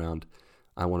this time around,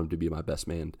 I want him to be my best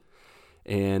man.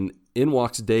 And in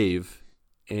walks Dave,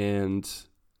 and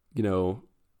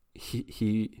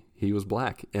he was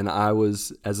black, and I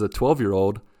was, as a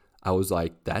 12-year-old, I was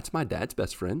like, "That's my dad's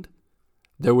best friend."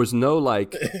 There was no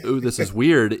like, "Ooh, this is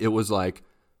weird." It was like,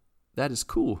 "That is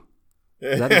cool.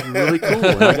 That is really cool."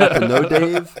 And I got to know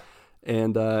Dave,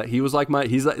 and he was like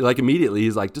he's like immediately,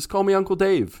 he's like, "Just call me Uncle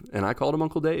Dave." And I called him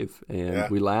Uncle Dave, and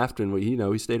we laughed, and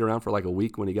he stayed around for like a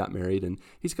week when he got married, and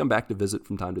he's come back to visit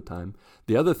from time to time.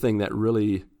 The other thing that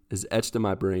really is etched in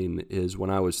my brain is when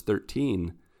I was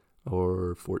 13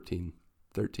 or 14,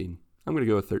 13. I'm going to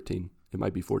go with 13. It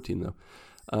might be 14 though.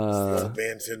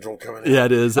 Band syndrome coming out. Yeah,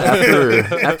 it is.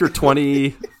 After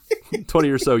 20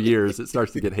 or so years, it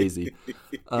starts to get hazy.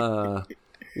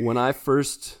 When I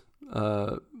first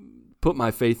put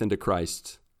my faith into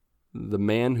Christ, the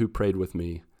man who prayed with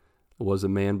me was a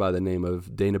man by the name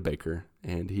of Dana Baker,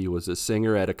 and he was a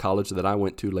singer at a college that I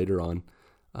went to later on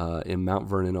in Mount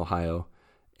Vernon, Ohio.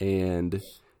 And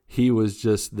he was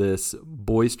just this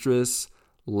boisterous,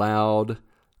 loud,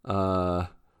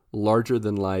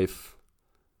 larger-than-life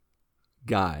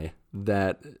guy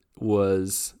that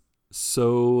was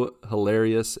so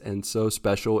hilarious and so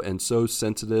special and so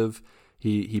sensitive.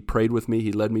 He prayed with me.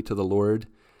 He led me to the Lord,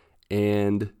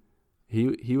 and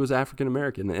he was African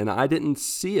American, and I didn't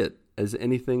see it as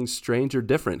anything strange or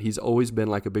different. He's always been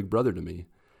like a big brother to me.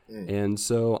 And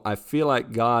so I feel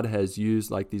like God has used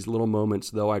like these little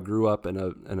moments, though I grew up in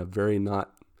a very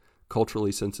not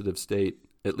culturally sensitive state,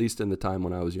 at least in the time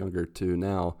when I was younger, to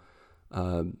now,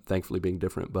 thankfully being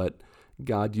different. But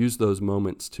God used those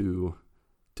moments to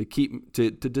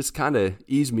just kind of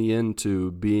ease me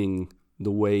into being the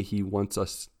way He wants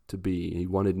us to be. He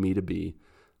wanted me to be,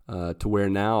 to where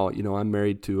now, I'm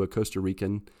married to a Costa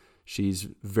Rican. She's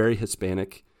very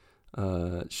Hispanic.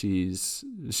 She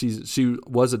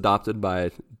was adopted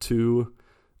by two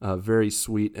very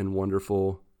sweet and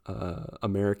wonderful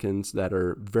Americans that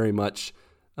are very much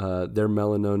their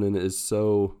melanonin is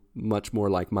so much more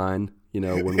like mine.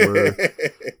 When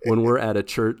we're at a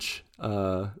church,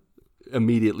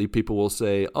 immediately people will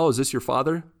say, "Oh, is this your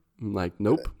father?" I'm like,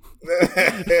 "Nope."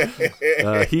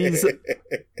 He's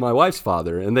my wife's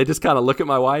father, and they just kind of look at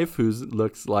my wife, who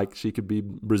looks like she could be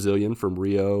Brazilian from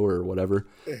Rio or whatever,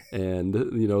 and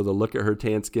they'll look at her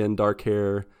tan skin, dark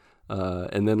hair,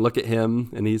 and then look at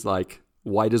him, and he's like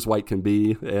white as white can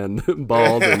be and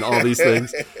bald and all these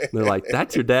things. And they're like,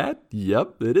 "That's your dad?"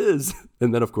 Yep, it is.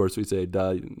 And then of course we say,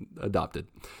 "Duh, adopted."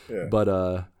 Yeah. But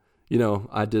I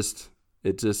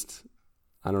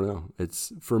don't know.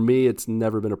 For me, it's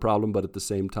never been a problem, but at the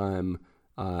same time,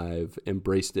 I've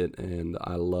embraced it, and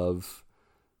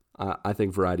I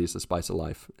think variety is the spice of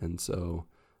life. And so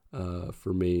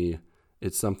for me,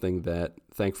 it's something that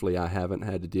thankfully I haven't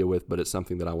had to deal with, but it's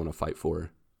something that I want to fight for,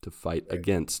 to fight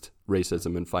against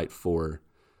racism and fight for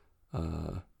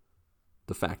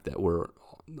the fact that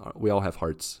we all have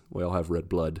hearts, we all have red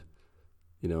blood,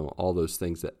 all those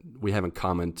things that we have in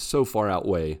common so far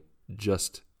outweigh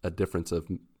just a difference of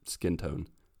skin tone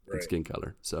and skin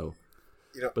color. So,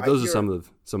 but those are some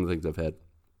of the things I've had.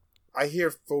 I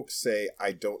hear folks say,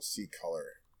 "I don't see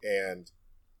color," and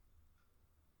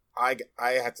I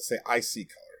have to say, I see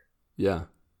color. Yeah.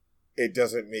 It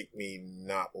doesn't make me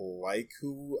not like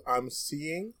who I'm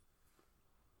seeing,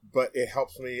 but it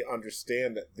helps me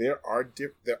understand that there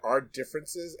are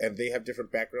differences, and they have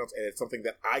different backgrounds, and it's something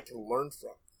that I can learn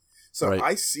from. So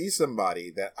I see somebody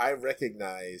that I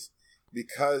recognize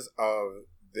because of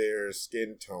their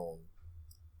skin tone,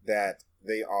 that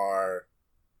they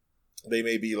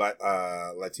may be like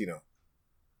Latino.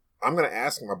 I'm gonna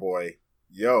ask my boy,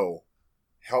 "Yo,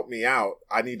 help me out.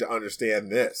 I need to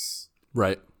understand this."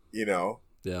 Right. Yeah.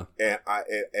 And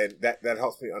that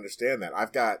helps me understand that. I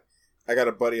got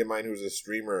a buddy of mine who's a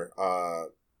streamer,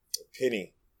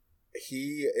 Penny.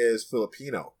 He is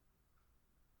Filipino,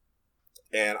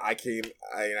 and I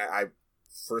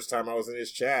first time I was in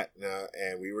his chat,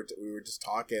 and we were just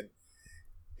talking,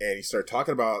 and he started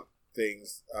talking about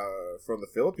things from the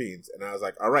Philippines, and I was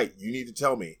like, "All right, you need to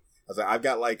tell me." I was like, "I've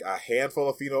got like a handful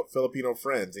of Filipino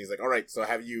friends." And he's like, "All right, so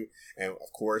have you?" And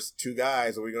of course, 2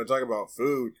 guys. What are we going to talk about?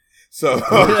 Food. So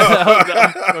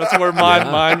that's where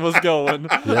mine was going.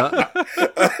 Yeah.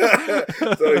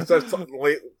 So he starts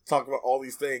talking about all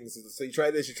these things. So you try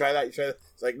this, you try that, you try that.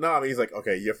 It's like, no. I mean, he's like,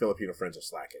 "Okay, your Filipino friends are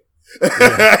slacking.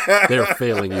 Yeah, they're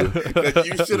failing you.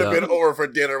 You should have been over for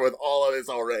dinner with all of this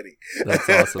already." That's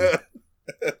awesome.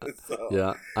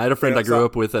 Yeah, I had a friend I grew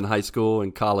up with in high school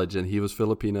and college, and he was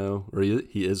Filipino, or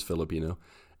he is Filipino,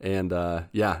 and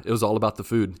it was all about the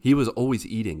food. He was always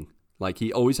eating, like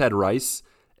he always had rice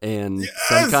and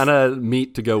some kind of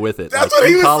meat to go with it. That's like what in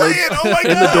he was college, saying. Oh my in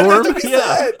God, the dorm, that's what he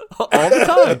said. all the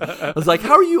time. I was like,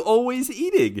 "How are you always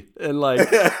eating?" And like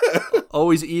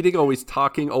always eating, always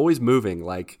talking, always moving.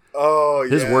 Like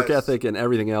his work ethic and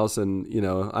everything else. And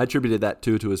I attributed that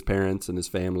to his parents and his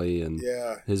family and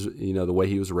his the way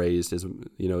he was raised. His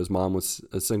his mom was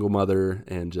a single mother,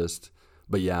 and it's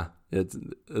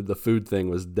the food thing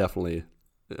was definitely.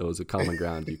 It was a common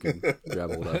ground you can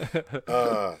grab hold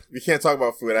of. We can't talk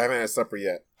about food. I haven't had supper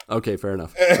yet. Okay, fair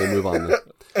enough. We'll move on then.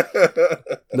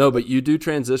 No, but you do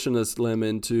transition this, Lim,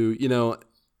 into,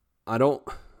 I don't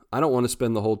want to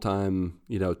spend the whole time,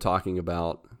 talking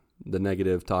about the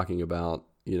negative, talking about,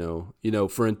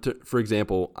 for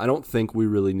example, I don't think we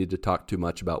really need to talk too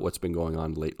much about what's been going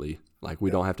on lately. Like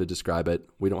we don't have to describe it.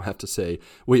 We don't have to say,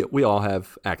 we all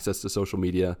have access to social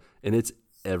media and it's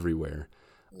everywhere.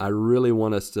 I really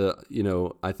want us to,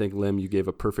 I think, Lim, you gave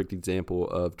a perfect example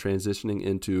of transitioning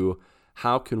into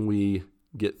how can we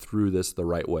get through this the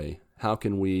right way? How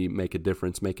can we make a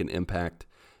difference, make an impact?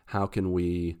 How can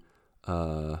we,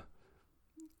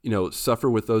 suffer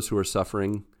with those who are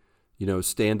suffering,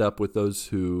 stand up with those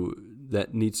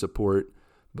that need support?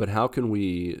 But how can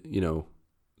we,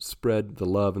 spread the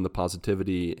love and the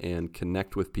positivity and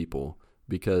connect with people?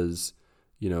 Because,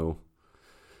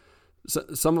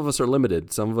 some of us are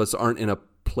limited. Some of us aren't in a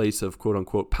place of quote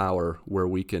unquote power where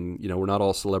we can, we're not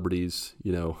all celebrities.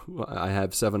 I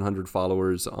have 700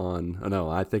 followers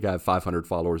I think I have 500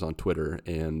 followers on Twitter,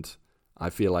 and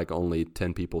I feel like only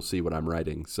 10 people see what I'm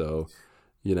writing. So,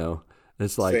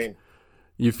 it's like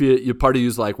Same. Part of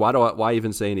you's like, why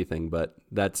even say anything? But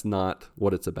that's not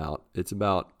what it's about. It's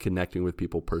about connecting with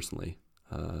people personally.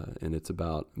 And it's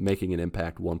about making an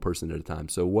impact one person at a time.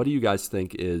 So what do you guys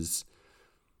think is,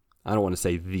 I don't want to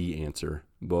say the answer,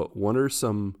 but what are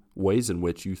some ways in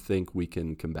which you think we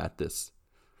can combat this?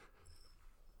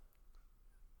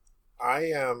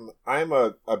 I'm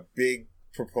a big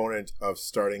proponent of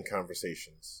starting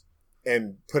conversations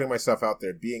and putting myself out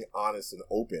there, being honest and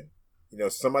open.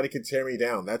 Somebody can tear me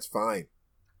down. That's fine.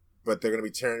 But they're going to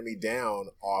be tearing me down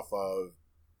off of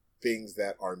things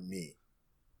that are me,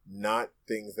 not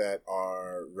things that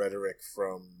are rhetoric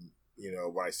from,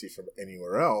 what I see from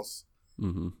anywhere else.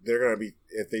 Mm-hmm. They're going to be,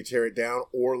 if they tear it down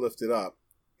or lift it up,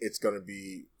 it's going to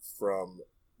be from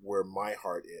where my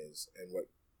heart is and what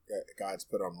God's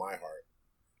put on my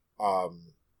heart.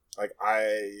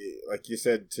 like you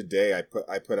said today,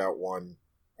 I put out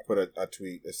a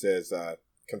tweet that says,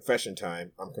 confession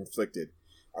time, I'm conflicted.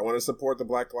 I want to support the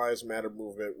Black Lives Matter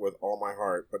movement with all my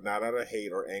heart, but not out of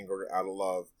hate or anger, out of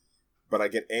love. But I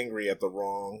get angry at the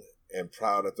wrong and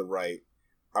proud at the right.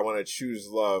 I want to choose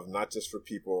love, not just for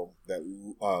people that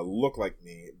look like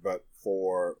me, but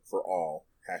for all.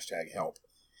 #help.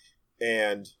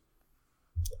 And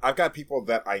I've got people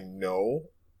that I know,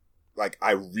 like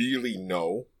I really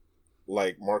know,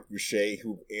 like Mark Boucher,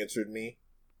 who answered me.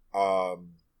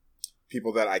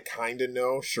 People that I kind of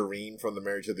know, Shireen from the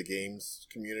Married to the Games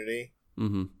community,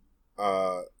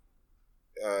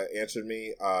 answered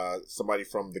me. Somebody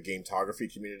from the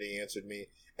Gametography community answered me.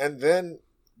 And then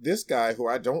this guy who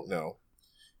I don't know,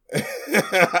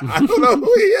 I don't know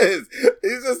who he is.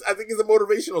 I think he's a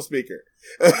motivational speaker.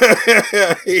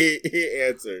 he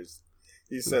answers.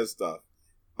 He says stuff.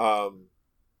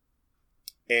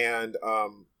 And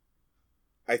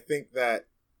I think that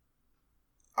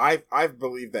I've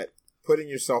believed that putting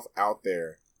yourself out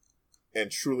there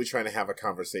and truly trying to have a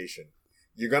conversation,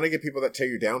 you're going to get people that tear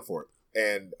you down for it.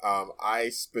 And I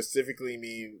specifically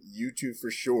mean you two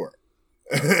for sure.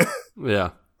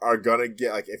 Yeah. Are going to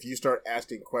get, like, if you start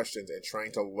asking questions and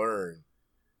trying to learn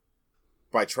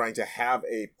by trying to have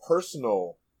a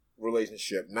personal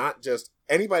relationship, not just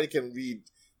anybody can read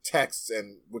texts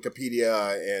and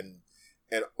Wikipedia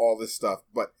and all this stuff,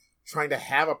 but trying to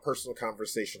have a personal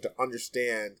conversation to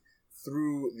understand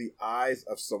through the eyes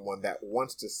of someone that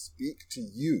wants to speak to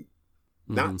you,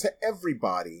 not to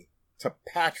everybody, to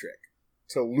Patrick,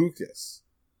 to Lucas.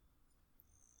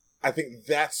 I think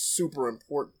that's super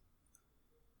important.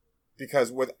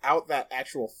 Because without that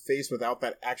actual face, without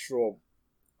that actual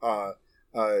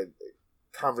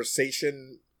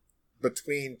conversation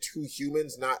between two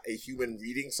humans, not a human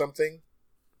reading something,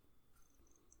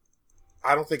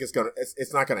 I don't think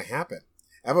it's not gonna happen.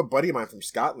 I have a buddy of mine from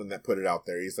Scotland that put it out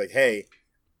there. He's like, hey,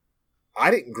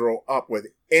 I didn't grow up with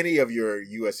any of your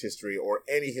U.S. history or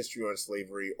any history on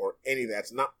slavery or any of that.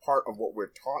 It's not part of what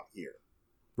we're taught here.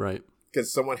 Right. Can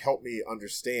someone help me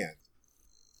understand?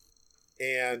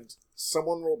 And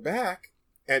someone wrote back,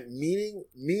 and meaning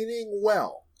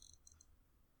well.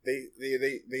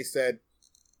 They said,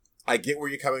 I get where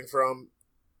you're coming from.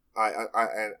 I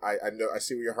know, I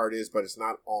see where your heart is, but it's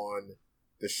not on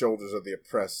the shoulders of the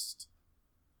oppressed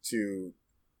to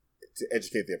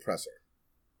educate the oppressor.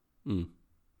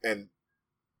 And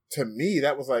to me,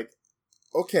 that was like,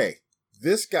 okay,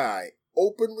 this guy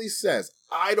openly says,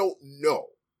 I don't know.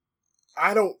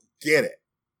 I don't get it.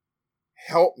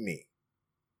 Help me.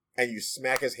 And you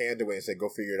smack his hand away and say, go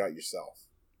figure it out yourself.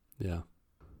 Yeah.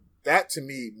 That to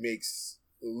me makes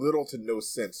little to no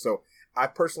sense. So I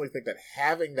personally think that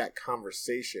having that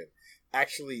conversation,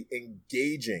 actually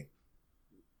engaging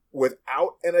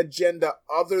without an agenda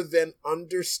other than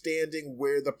understanding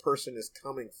where the person is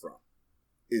coming from,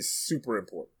 is super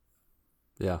important.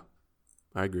 Yeah,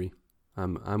 I agree.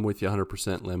 I'm with you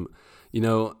 100%, Lim. You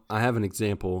know, I have an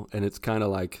example, and it's kind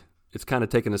of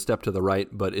taking a step to the right,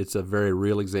 but it's a very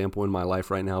real example in my life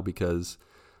right now because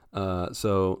I'm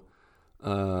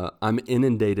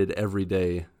inundated every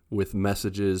day with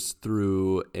messages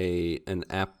through an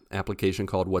application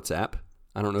called WhatsApp.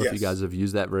 I don't know if you guys have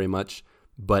used that very much,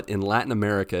 but in Latin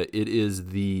America, it is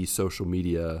the social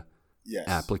media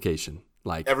application.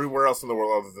 Like everywhere else in the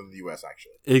world other than the U.S.,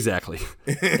 actually. Exactly.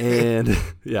 And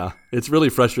yeah, it's really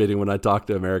frustrating when I talk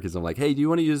to Americans. I'm like, hey, do you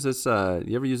want to use this?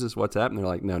 You ever use this WhatsApp? And they're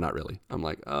like, no, not really. I'm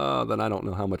like, oh, then I don't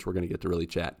know how much we're going to get to really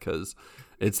chat because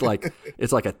it's like a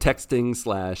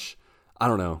texting / I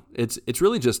don't know. It's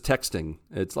really just texting.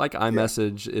 It's like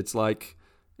iMessage. Yeah.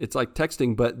 It's like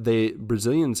texting, but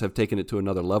Brazilians have taken it to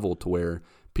another level to where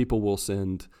people will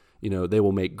send, they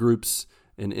will make groups,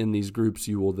 and in these groups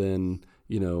you will then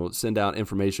send out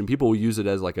information. People will use it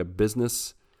as like a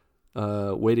business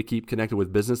way to keep connected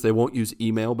with business. They won't use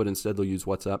email, but instead they'll use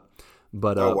WhatsApp.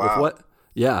 But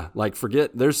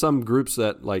there's some groups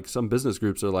that, like some business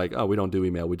groups are like, oh, we don't do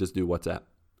email, we just do WhatsApp.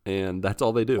 And that's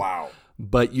all they do. Wow.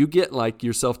 But you get like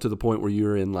yourself to the point where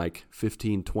you're in like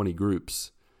 15, 20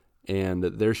 groups and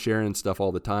they're sharing stuff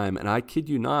all the time. And I kid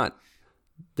you not,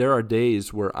 there are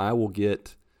days where I will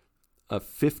get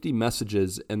 50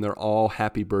 messages and they're all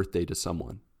happy birthday to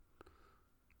someone.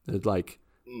 It's like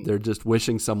they're just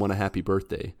wishing someone a happy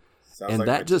birthday. Sounds and like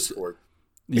that just Discord.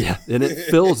 Yeah, and it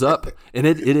fills up. And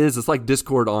it's like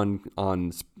Discord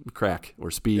on crack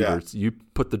or speed or you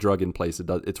put the drug in place.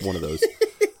 It's one of those.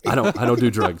 I don't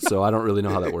do drugs, so I don't really know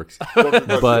how that works.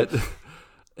 But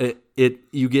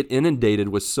you get inundated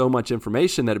with so much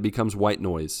information that it becomes white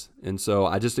noise. And so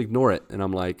I just ignore it. And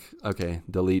I'm like, okay,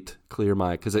 delete, clear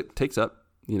because it takes up,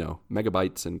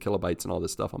 megabytes and kilobytes and all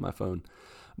this stuff on my phone.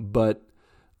 But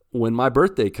when my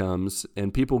birthday comes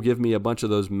and people give me a bunch of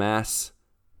those mass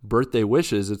birthday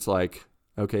wishes, it's like,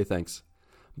 okay, thanks.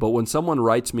 But when someone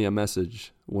writes me a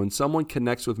message, when someone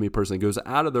connects with me personally, goes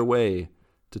out of their way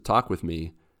to talk with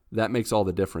me, that makes all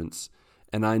the difference.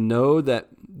 And I know that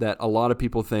a lot of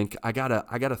people think I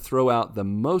gotta throw out the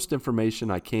most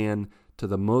information I can to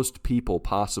the most people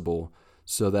possible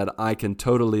so that I can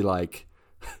totally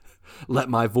let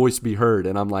my voice be heard.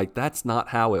 And I'm like, that's not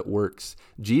how it works.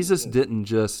 Jesus didn't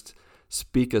just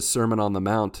speak a Sermon on the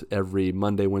Mount every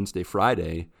Monday, Wednesday,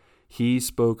 Friday. He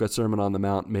spoke a Sermon on the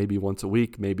Mount maybe once a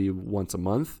week, maybe once a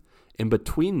month. In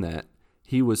between that,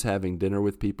 he was having dinner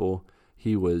with people.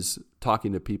 He was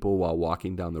talking to people while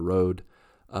walking down the road.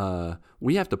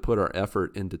 We have to put our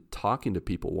effort into talking to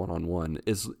people one-on-one.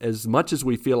 As much as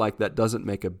we feel like that doesn't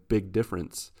make a big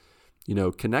difference,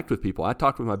 connect with people. I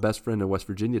talked with my best friend in West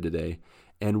Virginia today,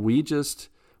 and we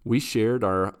shared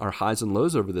our highs and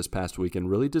lows over this past week and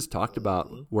really just talked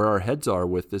about where our heads are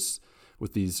with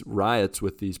these riots,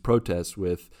 with these protests,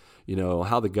 with,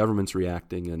 how the government's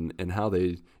reacting and how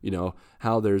they,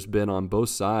 how there's been on both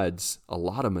sides a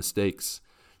lot of mistakes.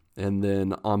 And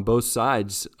then on both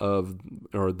sides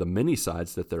or the many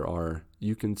sides that there are,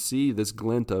 you can see this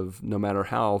glint of, no matter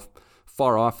how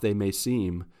far off they may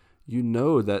seem,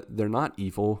 that they're not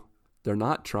evil. They're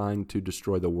not trying to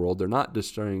destroy the world. They're not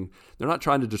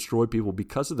trying to destroy people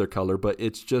because of their color, but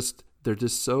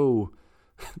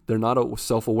they're not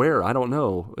self-aware. I don't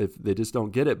know if they just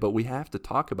don't get it, but we have to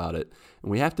talk about it,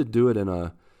 and we have to do it in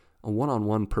a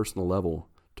one-on-one personal level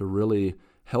to really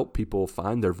help people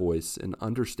find their voice and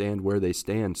understand where they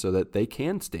stand so that they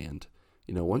can stand.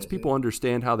 Once people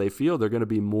understand how they feel, they're going to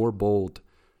be more bold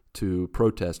to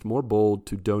protest, more bold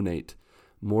to donate,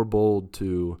 more bold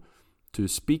to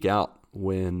speak out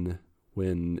when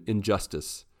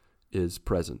injustice is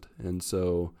present. And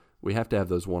so we have to have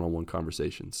those one-on-one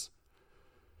conversations.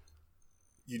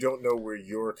 You don't know where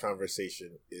your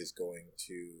conversation is going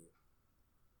to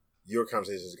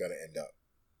end up.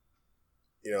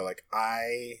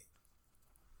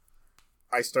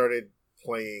 I started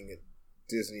playing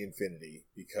Disney Infinity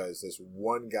because this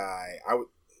one guy,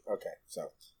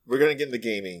 so we're going to get into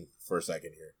gaming for a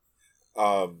second here.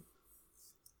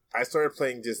 I started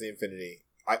playing Disney Infinity.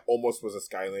 I almost was a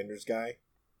Skylanders guy,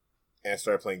 and I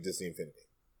started playing Disney Infinity.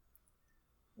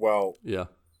 Well, yeah,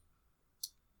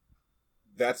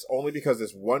 that's only because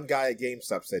this one guy at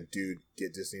GameStop said, dude,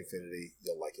 get Disney Infinity.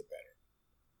 You'll like it better.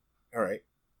 All right.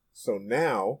 So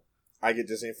now I get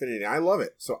Disney Infinity and I love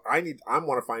it. So I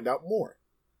want to find out more.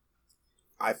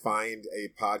 I find a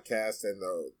podcast and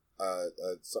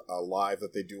a live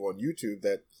that they do on YouTube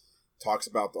that talks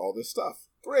about all this stuff.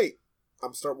 Great.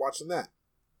 I'm start watching that.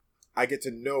 I get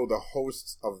to know the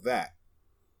hosts of that.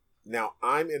 Now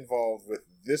I'm involved with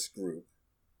this group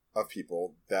of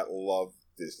people that love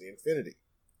Disney Infinity.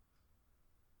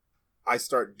 I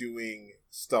start doing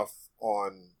stuff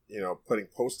on, putting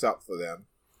posts out for them.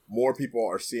 More people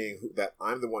are seeing that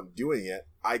I'm the one doing it.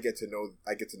 I get to know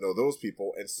those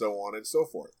people, and so on and so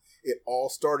forth. It all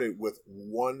started with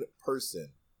one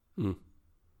person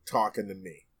talking to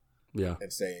me,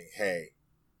 and saying, "Hey,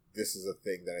 this is a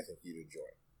thing that I think you'd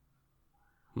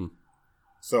enjoy."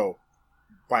 So,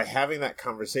 by having that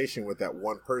conversation with that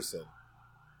one person,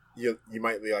 you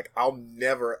might be like, "I'll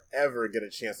never ever get a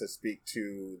chance to speak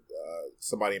to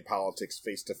somebody in politics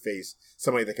face to face,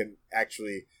 somebody that can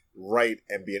actually write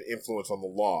and be an influence on the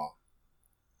laws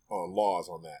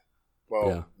on that."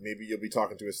 Well, maybe you'll be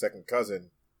talking to his second cousin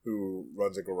who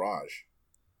runs a garage.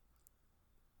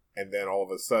 And then all of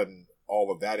a sudden,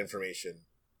 all of that information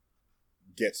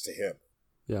gets to him.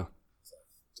 Yeah. So,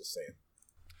 just saying.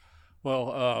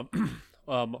 Well,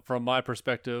 from my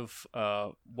perspective,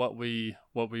 what we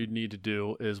need to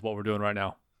do is what we're doing right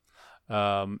now,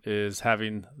 is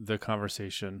having the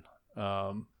conversation,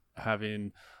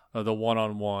 having the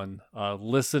one-on-one,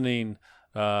 listening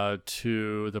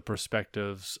to the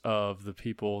perspectives of the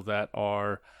people that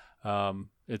are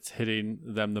it's hitting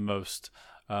them the most,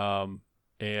 and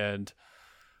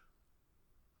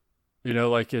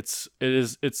it's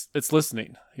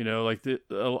listening.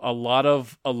 A lot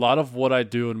of what I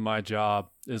do in my job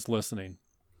is listening.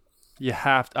 You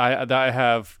have to,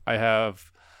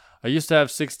 I used to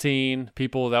have 16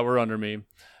 people that were under me,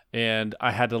 and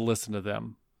I had to listen to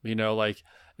them.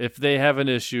 If they have an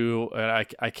issue, and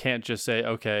I can't just say,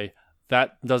 okay,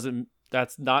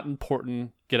 that's not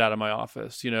important, get out of my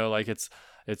office.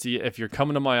 It's if you're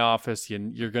coming to my office, you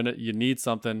need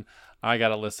something, I got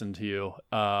to listen to you.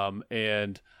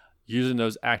 And using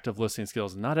those active listening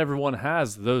skills. Not everyone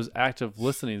has those active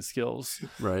listening skills.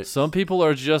 Right. Some people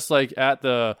are just like at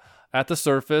the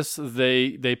surface.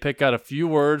 They pick out a few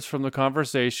words from the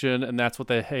conversation, and that's what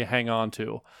they hang on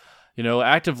to.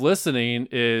 Active listening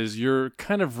is you're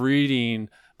kind of reading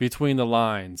between the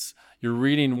lines. You're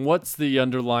reading what's the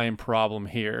underlying problem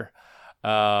here,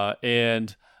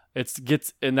 and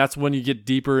that's when you get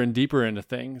deeper and deeper into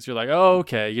things. You're like, oh,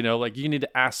 okay, like you need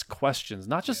to ask questions,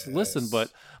 not just listen,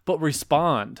 but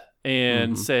respond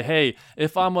and say, hey,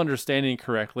 if I'm understanding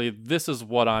correctly, this is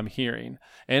what I'm hearing,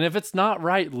 and if it's not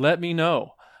right, let me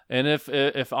know. And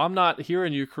if I'm not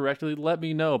hearing you correctly, let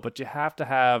me know. But you have to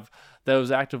have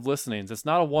those active listenings. It's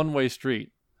not a one-way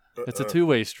street; it's a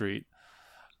two-way street.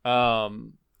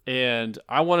 And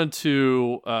I wanted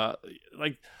to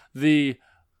like the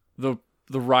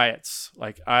riots.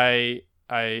 Like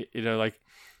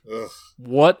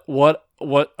what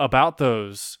about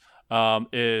those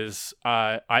is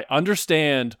I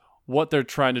understand what they're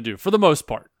trying to do for the most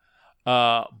part.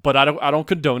 But I don't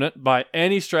condone it by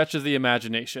any stretch of the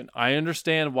imagination. I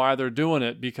understand why they're doing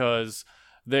it, because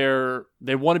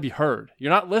they want to be heard.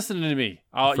 You're not listening to me.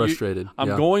 Frustrated. I'm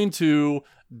going to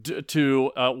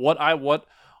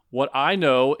what I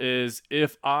know is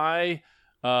if I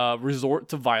resort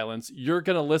to violence, you're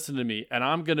going to listen to me and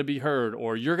I'm going to be heard,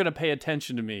 or you're going to pay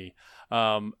attention to me.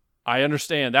 I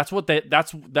understand. That's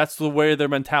the way their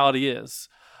mentality is.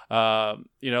 You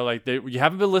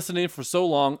haven't been listening for so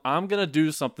long. I'm going to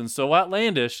do something so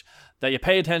outlandish that you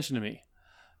pay attention to me,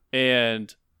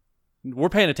 and we're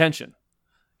paying attention.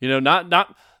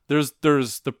 Not there's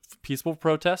the peaceful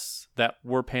protests that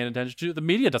we're paying attention to. The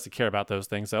media doesn't care about those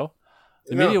things though.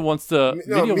 The media wants the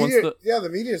the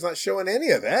media is not showing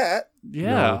any of that.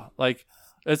 Yeah. No.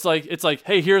 It's like,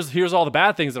 hey, here's all the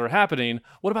bad things that are happening.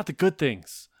 What about the good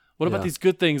things? What about these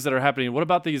good things that are happening? What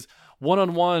about these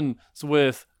one-on-ones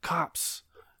with cops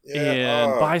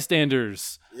and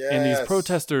bystanders and these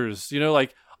protesters?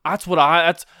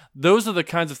 Those are the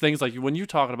kinds of things, like when you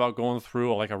talking about going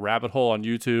through like a rabbit hole on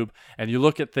YouTube and you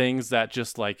look at things that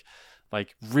just like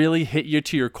really hit you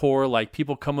to your core, like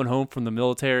people coming home from the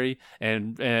military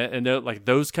and like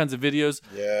those kinds of videos.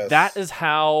 Yes. That is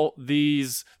how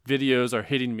these videos are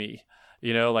hitting me.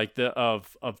 Like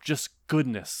of just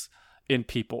goodness in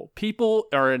people. People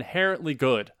are inherently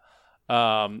good.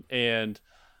 But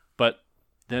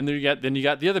then you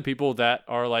got the other people that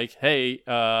are like, hey,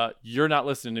 you're not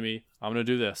listening to me. I'm going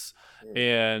to do this.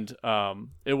 And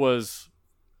it was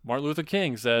Martin Luther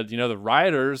King said, the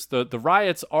rioters, the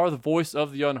riots are the voice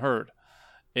of the unheard.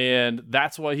 And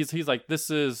that's why he's like, this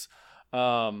is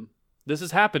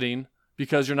happening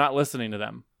because you're not listening to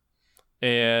them.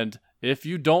 And if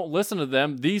you don't listen to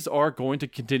them, these are going to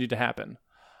continue to happen.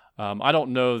 I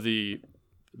don't know the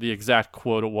exact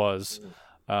quote it was.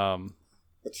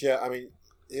 But yeah, I mean,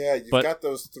 you've got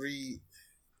those three.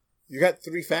 You got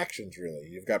three factions, really.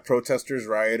 You've got protesters,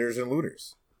 rioters, and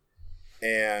looters.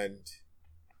 And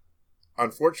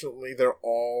unfortunately, they're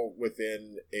all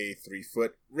within a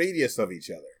 3-foot radius of each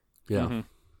other. Yeah.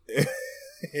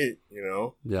 Mm-hmm.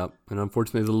 Yeah. And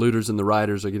unfortunately, the looters and the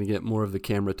rioters are going to get more of the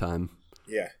camera time.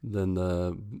 Yeah.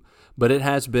 But it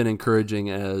has been encouraging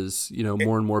as,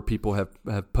 more and more people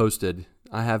have posted.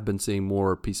 I have been seeing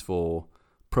more peaceful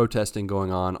protesting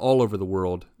going on all over the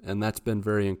world, and that's been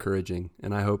very encouraging.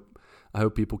 And I hope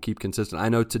people keep consistent. I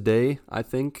know today, I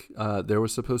think there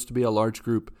was supposed to be a large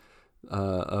group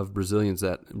of Brazilians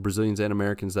and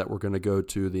Americans that were going to go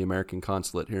to the American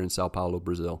consulate here in Sao Paulo,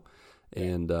 Brazil,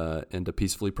 and to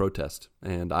peacefully protest.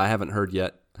 And I haven't heard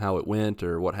yet how it went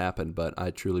or what happened, but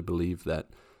I truly believe that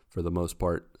for the most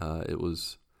part, it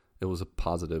was a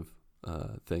positive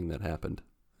thing that happened.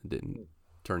 It didn't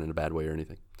turn in a bad way or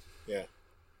anything. Yeah.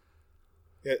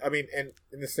 Yeah, I mean, and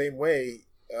in the same way,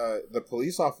 the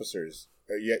police officers,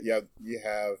 you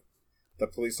have the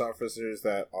police officers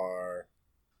that are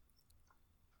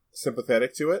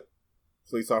sympathetic to it,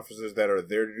 police officers that are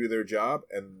there to do their job,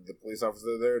 and the police officers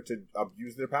that are there to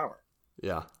abuse their power.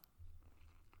 Yeah.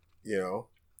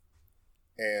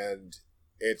 And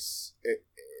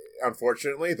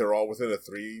unfortunately, they're all within a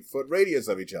 3-foot radius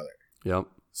of each other. Yep.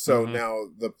 So now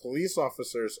the police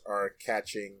officers are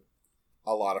catching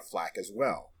a lot of flack as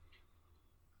well.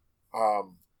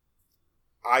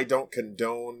 I don't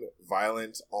condone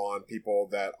violence on people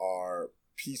that are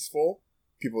peaceful,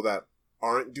 people that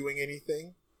aren't doing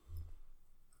anything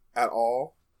at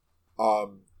all.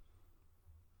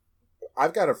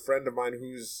 I've got a friend of mine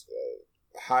who's a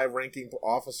high-ranking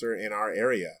officer in our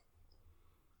area,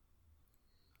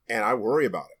 and I worry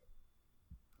about it.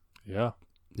 Yeah.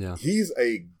 Yeah. He's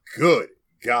a good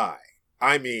guy.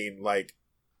 I mean, like,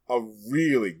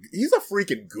 he's a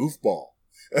freaking goofball.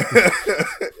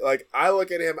 Like, I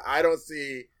look at him, I don't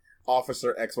see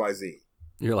Officer XYZ.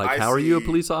 You're like, how are you a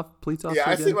police officer? Yeah,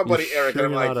 I see my buddy Eric, and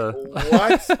I'm like,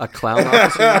 what? A clown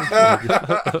officer?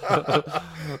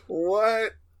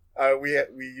 What?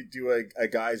 We do a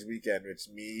guys' weekend. It's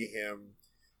me, him,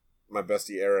 my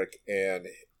bestie Eric, and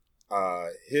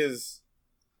his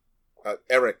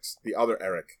Eric's the other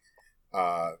Eric,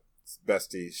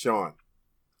 bestie Sean,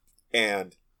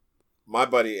 and my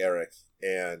buddy Eric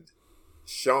and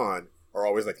Sean are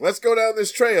always like, let's go down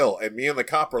this trail, and me and the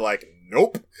cop are like,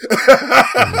 nope,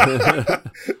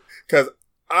 because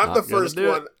I'm the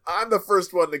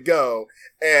first one to go,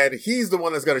 and he's the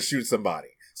one that's going to shoot somebody,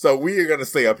 so we are going to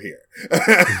stay up here.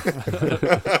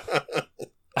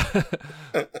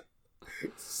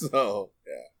 So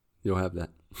yeah, you'll have that.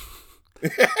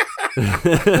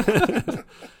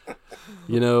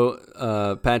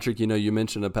 Patrick, you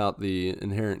mentioned about the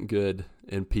inherent good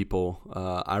in people.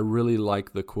 I really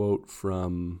like the quote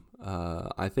from,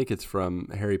 I think it's from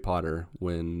Harry Potter,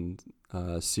 when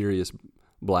Sirius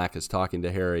Black is talking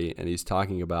to Harry, and he's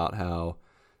talking about how,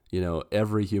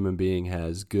 every human being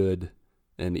has good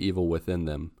and evil within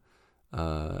them,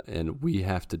 and we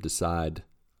have to decide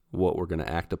what we're going to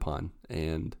act upon.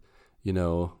 And,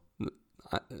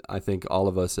 I think all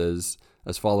of us as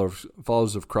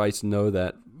followers of Christ know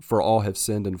that for all have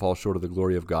sinned and fall short of the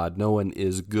glory of God. No one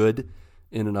is good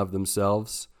in and of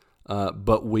themselves,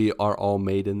 but we are all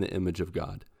made in the image of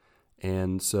God.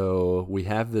 And so we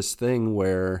have this thing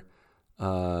where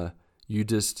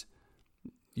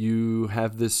you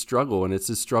have this struggle, and it's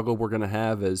this struggle we're going to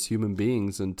have as human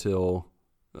beings until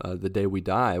the day we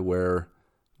die, where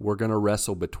we're going to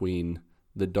wrestle between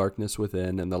the darkness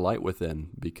within and the light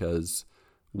within, because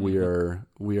we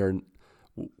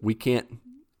can't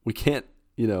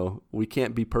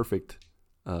be perfect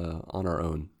on our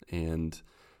own. And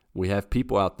we have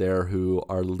people out there who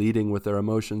are leading with their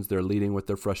emotions, they're leading with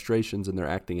their frustrations, and they're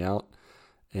acting out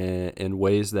in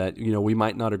ways that, we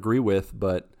might not agree with,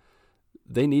 but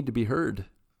they need to be heard.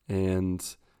 And,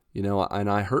 and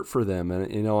I hurt for them.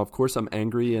 And, of course I'm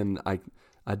angry, and I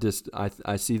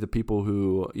see the people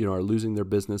who, are losing their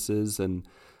businesses and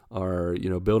are,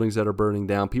 buildings that are burning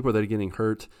down, people that are getting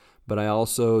hurt. But I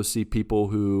also see people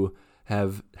who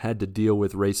have had to deal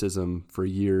with racism for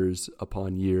years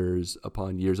upon years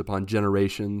upon years, upon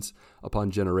generations.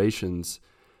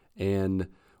 And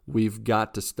we've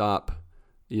got to stop,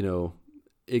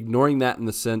 ignoring that, in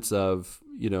the sense of,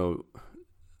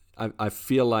 I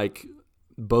feel like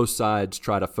both sides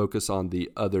try to focus on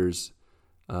the other's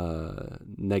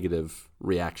negative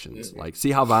reactions. Like,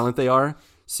 see how violent they are?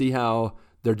 See how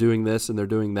they're doing this and they're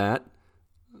doing that?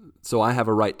 So I have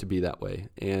a right to be that way.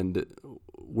 And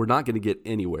we're not going to get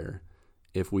anywhere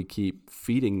if we keep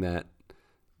feeding that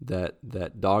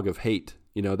dog of hate.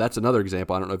 That's another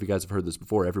example. I don't know if you guys have heard this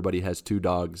before. Everybody has two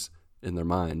dogs in their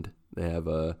mind. They have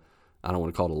I don't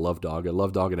want to call it a love dog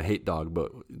and a hate dog.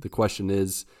 But the question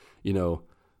is,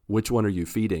 which one are you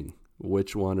feeding?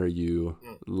 Which one are you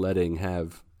letting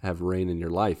have reign in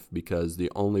your life? Because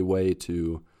the only way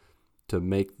to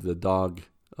make the dog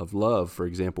of love, for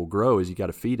example, grow is you got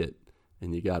to feed it,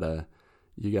 and you gotta,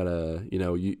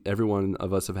 every one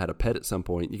of us have had a pet at some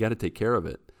point. You got to take care of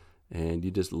it, and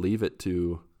you just leave it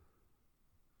to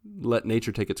let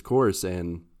nature take its course.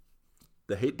 And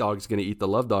the hate dog is going to eat the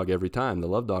love dog every time. The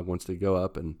love dog wants to go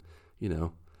up and,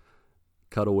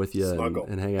 cuddle with you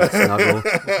and hang out, snuggle.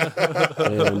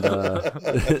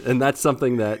 And that's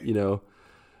something that,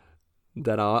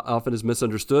 that often is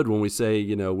misunderstood when we say,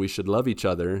 we should love each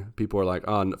other. People are like,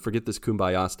 oh, forget this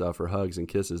kumbaya stuff or hugs and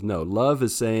kisses. No, love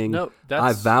is saying,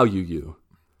 I value you.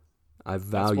 I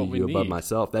value you above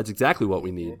myself. That's exactly what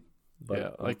we need.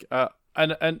 But,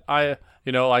 and I,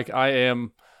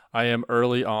 I am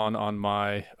early on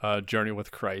my journey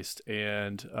with Christ,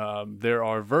 and there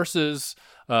are verses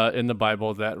in the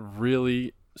Bible that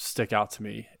really stick out to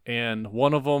me, and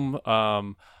one of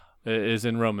them is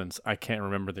in Romans. I can't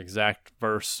remember the exact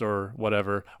verse or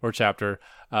whatever or chapter.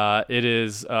 It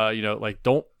is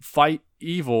don't fight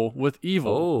evil with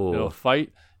evil.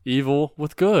 Fight evil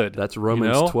with good. That's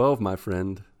Romans 12, my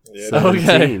friend. Yeah,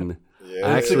 17. Yeah.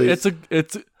 Actually, it's a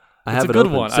good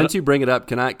open. one. Since you bring it up,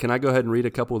 can I go ahead and read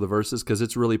a couple of the verses, because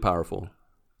it's really powerful.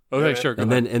 Okay, sure. Go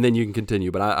and ahead. then you can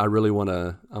continue. But I really want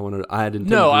to. I had intended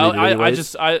No, to read it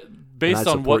anyways. Based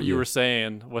on what you were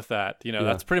saying with that,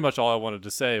 that's pretty much all I wanted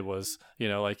to say was,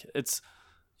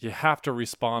 you have to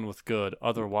respond with good.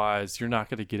 Otherwise, you're not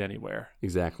going to get anywhere.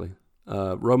 Exactly.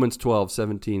 Romans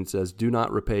 12:17 says, "Do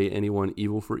not repay anyone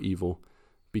evil for evil.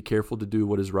 Be careful to do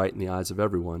what is right in the eyes of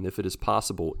everyone. If it is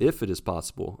possible,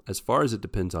 as far as it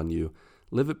depends on you,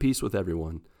 live at peace with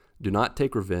everyone. Do not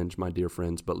take revenge, my dear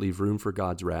friends, but leave room for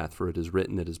God's wrath, for it is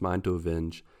written, it is mine to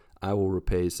avenge. I will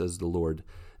repay, says the Lord.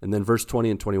 And then verse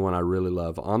 20 and 21 I really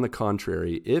love. On the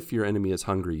contrary, if your enemy is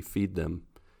hungry, feed them.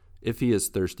 If he is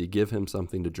thirsty, give him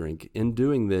something to drink. In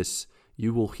doing this,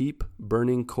 you will heap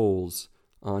burning coals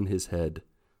on his head.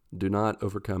 Do not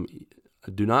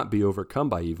be overcome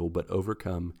by evil, but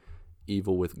overcome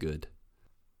evil with good.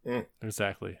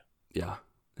 Exactly. Yeah,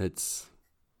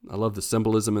 I love the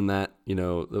symbolism in that,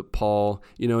 Paul,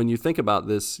 and you think about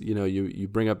this, you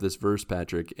bring up this verse,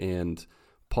 Patrick, and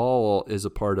Paul is a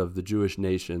part of the Jewish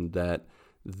nation that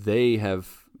they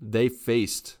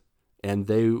faced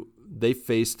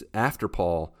after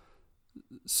Paul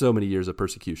so many years of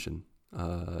persecution,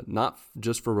 not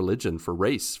just for religion, for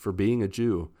race, for being a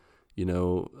Jew.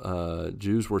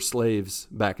 Jews were slaves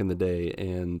back in the day,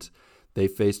 and they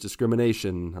faced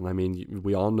discrimination. And I mean,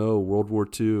 we all know World War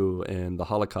II and the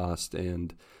Holocaust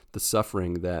and the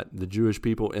suffering that the Jewish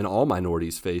people and all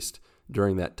minorities faced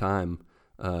during that time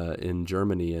in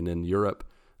Germany and in Europe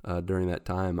during that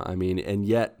time. I mean, and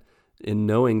yet in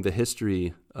knowing the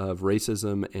history of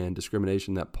racism and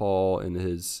discrimination that Paul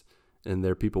and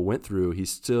their people went through, he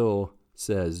still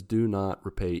says, do not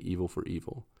repay evil for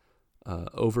evil.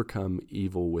 Overcome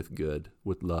evil with good,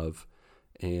 with love.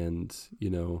 And,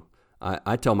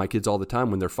 I tell my kids all the time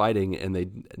when they're fighting and they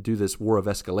do this war of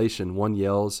escalation, one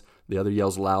yells, the other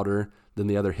yells louder, then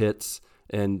the other hits,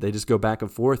 and they just go back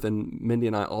and forth. And Mindy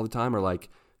and I all the time are like,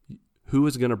 who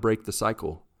is going to break the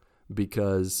cycle?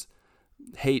 Because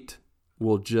hate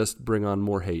will just bring on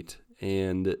more hate.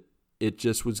 And it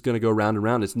just was going to go round and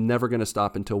round. It's never going to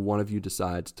stop until one of you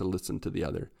decides to listen to the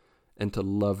other and to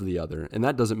love the other. And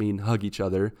that doesn't mean hug each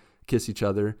other, kiss each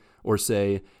other, or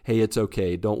say, hey, it's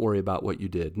okay, don't worry about what you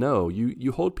did. No,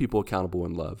 you hold people accountable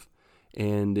in love.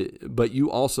 But you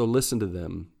also listen to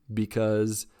them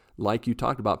because, like you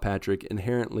talked about, Patrick,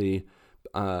 inherently,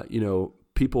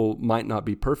 people might not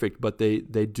be perfect, but they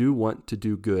do want to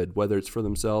do good, whether it's for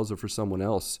themselves or for someone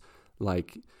else.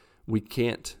 Like, we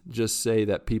can't just say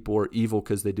that people are evil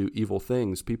because they do evil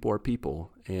things. People are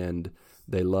people, and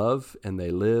they love and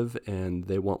they live and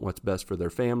they want what's best for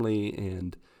their family,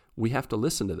 and we have to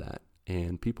listen to that.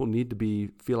 And people need to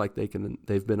feel like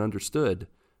they've been understood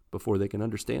before they can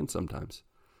understand sometimes.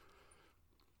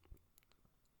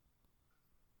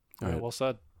 All right, well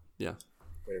said. Yeah.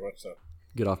 Very much so.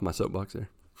 Get off my soapbox there.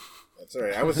 That's all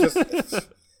right. I was just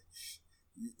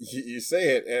you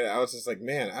say it, and I was just like,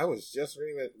 man, I was just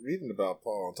reading about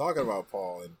Paul and talking about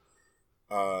Paul,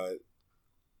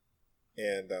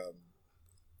 and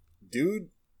dude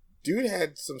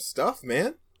had some stuff,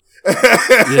 man.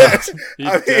 Yeah, he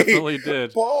definitely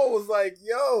did. Paul was like,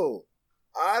 yo,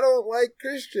 I don't like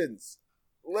Christians.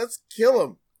 Let's kill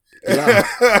them. Yeah.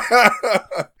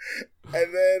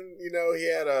 And then,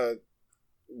 he had a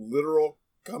literal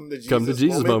come to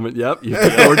Jesus moment. Yep.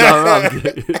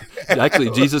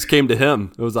 Actually, Jesus came to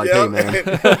him. It was like, hey,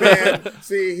 man.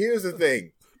 See, here's the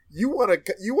thing. You want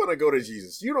to go to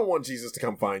Jesus. You don't want Jesus to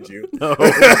come find you. No,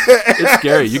 it's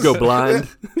scary. You go blind.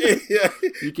 Yeah,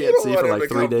 you can't see for like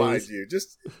 3 days. Find you.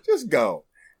 Just go.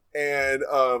 And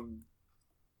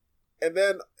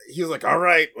then he was like, "All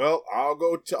right, well, I'll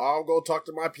go talk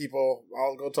to my people.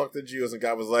 I'll go talk to the Jews." And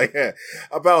God was like,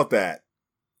 "About that,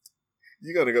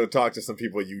 you're gonna go talk to some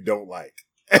people you don't like."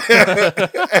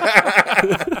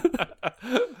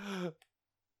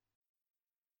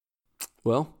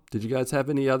 Well, did you guys have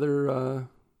any other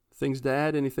things to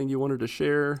add? Anything you wanted to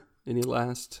share? Any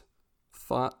last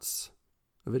thoughts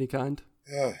of any kind?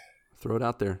 Throw it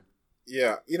out there.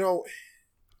 Yeah,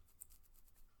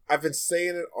 I've been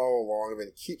saying it all along. I'm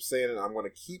going to keep saying it. I'm going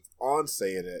to keep on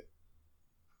saying it.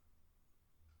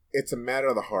 It's a matter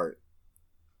of the heart.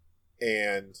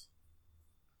 And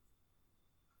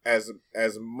as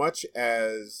much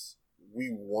as we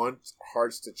want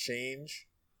hearts to change,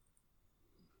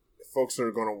 folks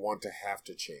are going to want to have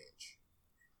to change.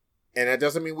 And that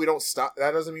doesn't mean we don't stop.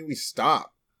 That doesn't mean we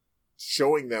stop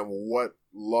showing them what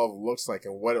love looks like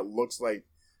and what it looks like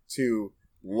to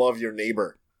love your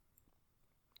neighbor.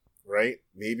 Right?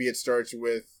 Maybe it starts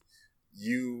with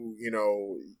you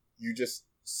just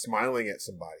smiling at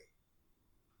somebody.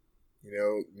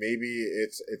 Maybe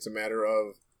it's a matter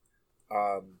of,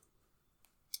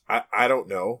 I don't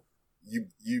know.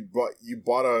 You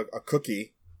bought a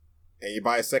cookie, and you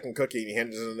buy a second cookie and you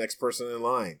hand it to the next person in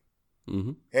line.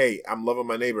 Mm-hmm. Hey, I'm loving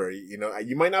my neighbor.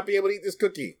 You might not be able to eat this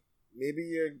cookie. Maybe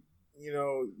you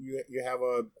have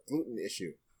a gluten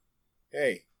issue.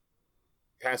 Hey,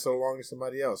 pass it along to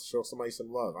somebody else. Show somebody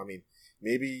some love. I mean,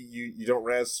 maybe you don't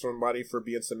razz somebody for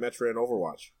being Symmetra in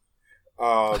Overwatch.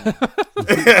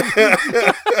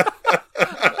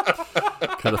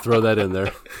 Kind of throw that in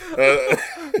there.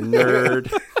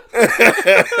 Nerd.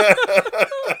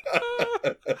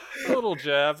 A little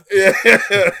jab. Yeah.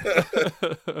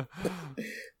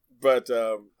 But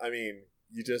I mean,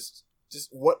 you just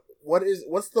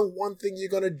what's the one thing you're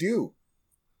gonna do?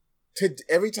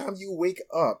 Every time you wake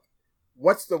up,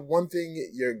 what's the one thing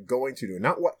you're going to do?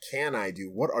 Not what can I do?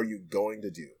 What are you going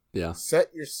to do? Yeah.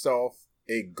 Set yourself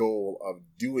a goal of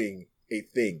doing a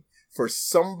thing for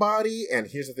somebody. And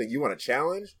here's the thing: you want to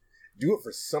challenge? Do it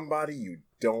for somebody you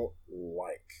don't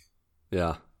like.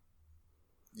 Yeah.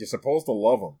 You're supposed to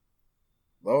love them.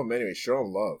 Love them anyway. Show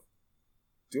them love.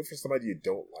 Do it for somebody you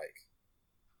don't like.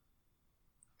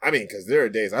 I mean, because there are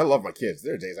days I love my kids.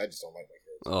 There are days I just don't like my kids.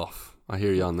 Oh, I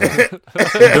hear you on that.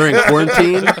 During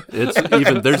quarantine,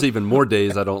 there's even more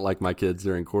days I don't like my kids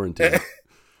during quarantine.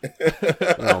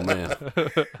 Oh man,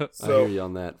 so, I hear you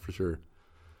on that for sure.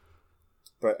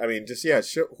 But I mean, just who are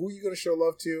you going to show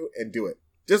love to and do it.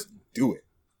 Just do it.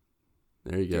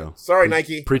 There you go. Sorry,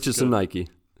 Nike. Preaches some Nike.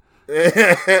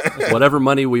 Whatever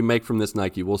money we make from this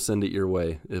Nike, we'll send it your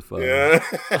way if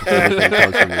anything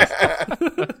comes from this.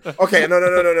 Okay, no.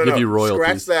 Give you royalties.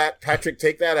 Scratch that, Patrick.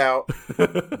 Take that out.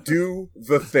 Do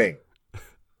the thing.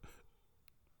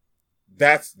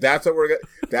 That's what we're.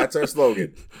 That's our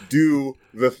slogan. Do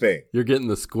the thing. You're getting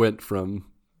the squint from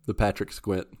the Patrick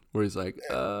squint, where he's like,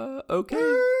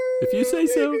 "Okay, if you say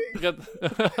so."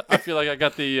 I feel like I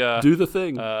got the do the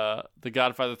thing. The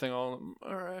Godfather thing. All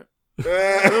right. All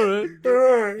right.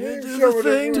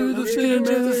 Do the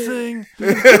thing.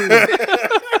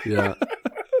 Yeah.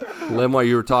 Lem, while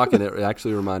you were talking, it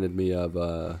actually reminded me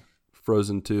of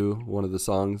Frozen 2, one of the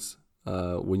songs.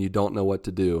 When you don't know what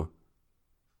to do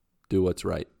what's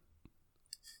right.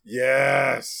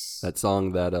 Yes. That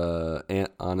song that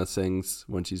Aunt Anna sings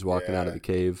when she's walking out of the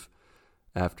cave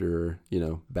after,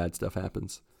 bad stuff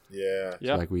happens. Yeah. It's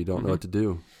like, we don't know what to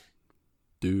do.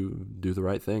 Do the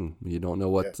right thing. You don't know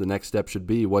what the next step should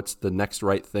be. What's the next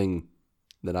right thing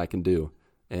that I can do?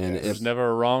 And there's never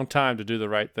a wrong time to do the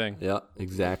right thing. Yeah,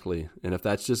 exactly. And if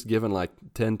that's just giving like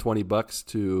 $10, $20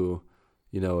 to,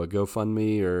 a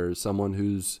GoFundMe or someone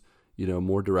who's,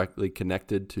 more directly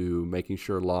connected to making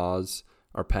sure laws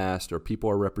are passed or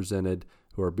people are represented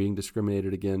who are being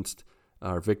discriminated against,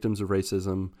 are victims of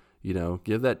racism,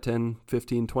 give that 10,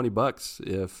 15, $20.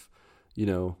 If,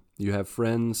 you have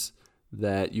friends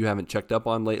that you haven't checked up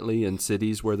on lately in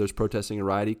cities where there's protesting and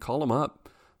rioting, call them up.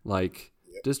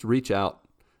 Just reach out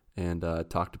and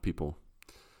talk to people.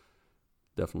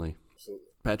 Definitely. Absolutely.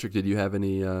 Patrick, did you have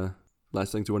any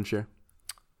last things you want to share?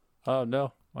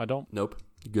 No, I don't. Nope.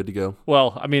 Good to go.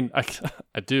 Well, I mean, I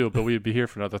do, but we'd be here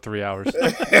for another 3 hours.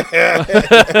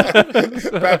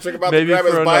 Patrick about Maybe to grab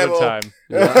his Bible. Time.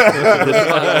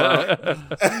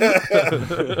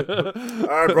 All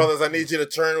right, brothers, I need you to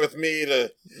turn with me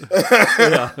to.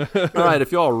 All right,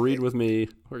 if you all read with me,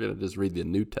 we're going to just read the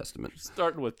New Testament.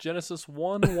 Starting with Genesis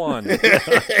 1:1.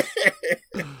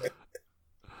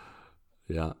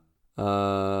 Yeah.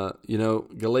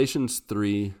 Galatians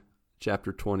 3.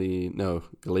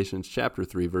 Galatians chapter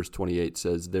 3, verse 28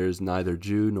 says, "There is neither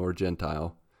Jew nor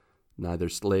Gentile, neither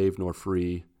slave nor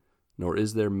free, nor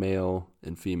is there male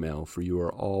and female, for you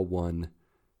are all one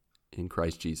in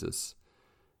Christ Jesus."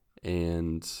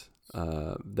 And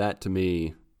that to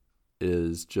me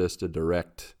is just a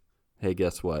direct, hey,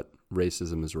 guess what?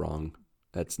 Racism is wrong.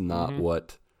 That's not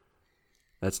what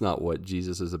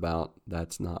Jesus is about.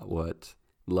 That's not what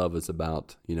love is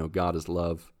about. God is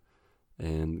love.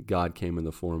 And God came in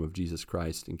the form of Jesus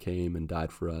Christ and came and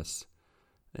died for us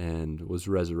and was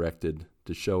resurrected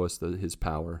to show us his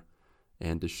power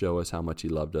and to show us how much he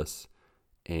loved us.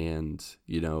 And,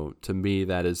 to me,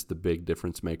 that is the big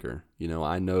difference maker.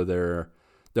 I know there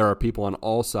are people on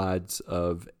all sides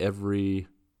of every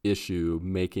issue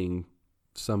making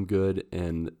some good,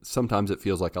 and sometimes it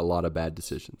feels like a lot of bad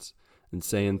decisions and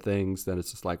saying things that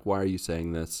it's just like, why are you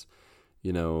saying this?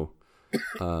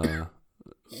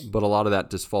 But a lot of that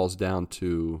just falls down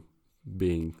to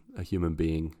being a human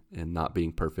being and not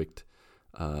being perfect.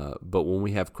 But when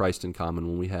we have Christ in common,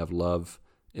 when we have love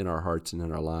in our hearts and in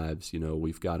our lives,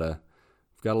 we've got to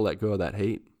let go of that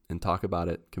hate and talk about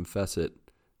it, confess it,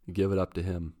 give it up to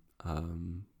him,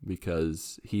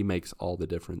 because he makes all the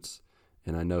difference.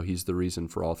 And I know he's the reason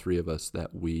for all three of us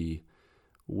that we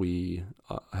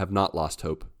have not lost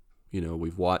hope.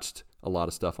 We've watched a lot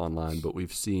of stuff online, but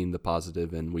we've seen the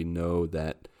positive, and we know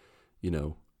that,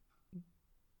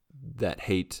 that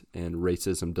hate and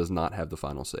racism does not have the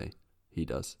final say. He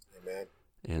does. Amen.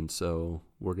 And so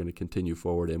we're going to continue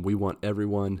forward, and we want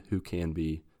everyone who can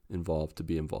be involved to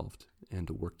be involved and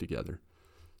to work together.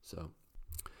 So,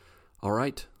 all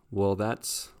right. Well,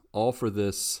 that's all for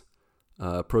this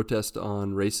protest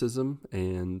on racism,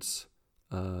 and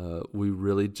we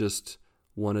really just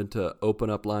wanted to open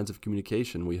up lines of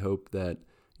communication. We hope that,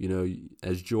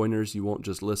 as joiners, you won't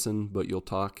just listen, but you'll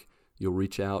talk, you'll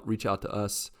reach out to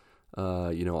us.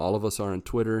 All of us are on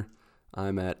Twitter.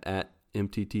 I'm at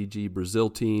MTTG Brazil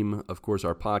Team. Of course,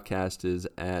 our podcast is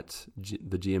at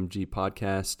the GMG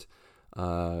Podcast.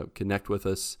 Connect with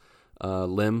us.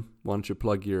 Lim, why don't you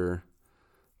plug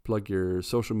your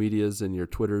social medias and your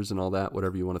Twitters and all that,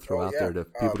 whatever you want to throw out there to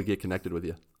people to get connected with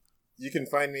you. You can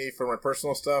find me for my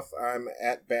personal stuff. I'm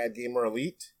at Bad Gamer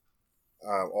Elite,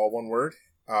 all one word.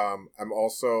 I'm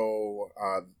also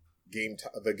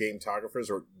the Gametographers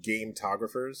or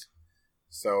Gametographers.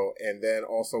 So, and then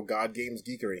also God Games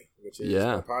Geekery, which is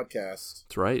my podcast.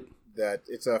 That's right. That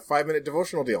it's a 5-minute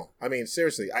devotional deal. I mean,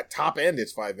 seriously, at top end,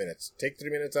 it's 5 minutes. Take 3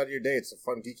 minutes out of your day. It's a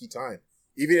fun, geeky time.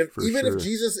 Even if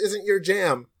Jesus isn't your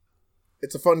jam,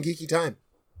 it's a fun, geeky time.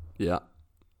 Yeah,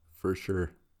 for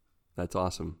sure. That's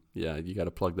awesome. Yeah, you got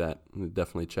to plug that.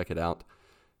 Definitely check it out.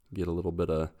 Get a little bit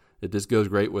of. It just goes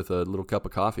great with a little cup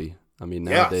of coffee. I mean,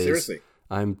 nowadays, seriously.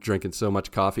 I'm drinking so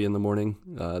much coffee in the morning.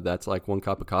 That's like 1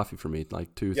 cup of coffee for me,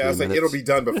 like 2-3 minutes. Yeah, it's like it'll be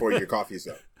done before your coffee's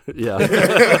done. Yeah.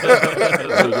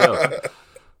 There you go.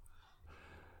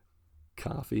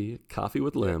 Coffee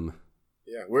with Lim.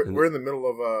 Yeah, we're in the middle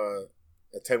of a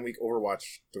 10-week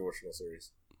Overwatch devotional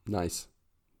series. Nice.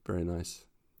 Very nice.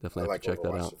 Definitely have to check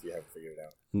Overwatch that out. if you haven't figured it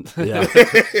out.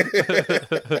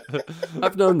 Yeah.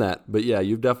 I've known that, but yeah,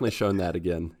 you've definitely shown that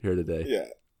again here today. Yeah.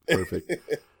 Perfect.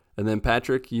 And then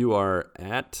Patrick, you are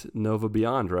at Nova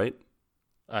Beyond, right?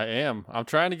 I am. I'm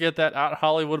trying to get that Out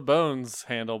Hollywood Bones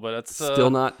handle, but it's still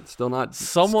not.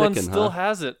 Someone sticking, still huh?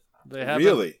 has it. They haven't.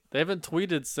 Really? They haven't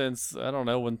tweeted since I don't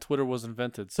know when Twitter was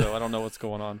invented, so I don't know what's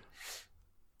going on.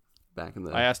 Back in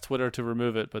the. I asked Twitter to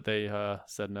remove it, but they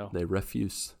said no. They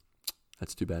refuse.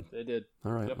 That's too bad. They did.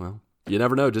 All right. Yep. Well, you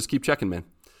never know. Just keep checking, man.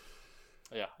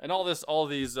 Yeah, and all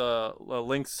these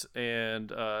links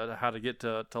and how to get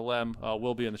to Lem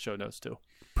will be in the show notes too.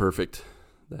 Perfect.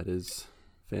 That is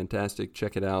fantastic.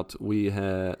 Check it out. We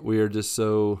are just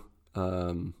so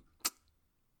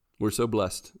we're so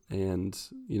blessed, and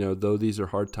though these are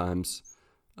hard times,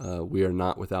 we are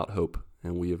not without hope,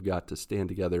 and we have got to stand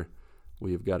together.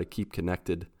 We have got to keep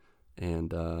connected,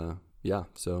 and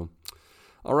So,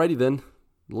 alrighty then,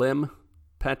 Lem,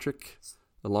 Patrick.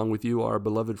 Along with you, our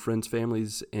beloved friends,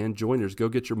 families, and joiners, go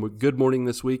get your good morning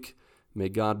this week. May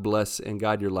God bless and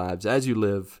guide your lives as you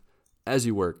live, as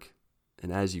you work,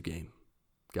 and as you game.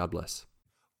 God bless.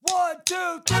 1,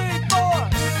 2, 3,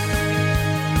 4.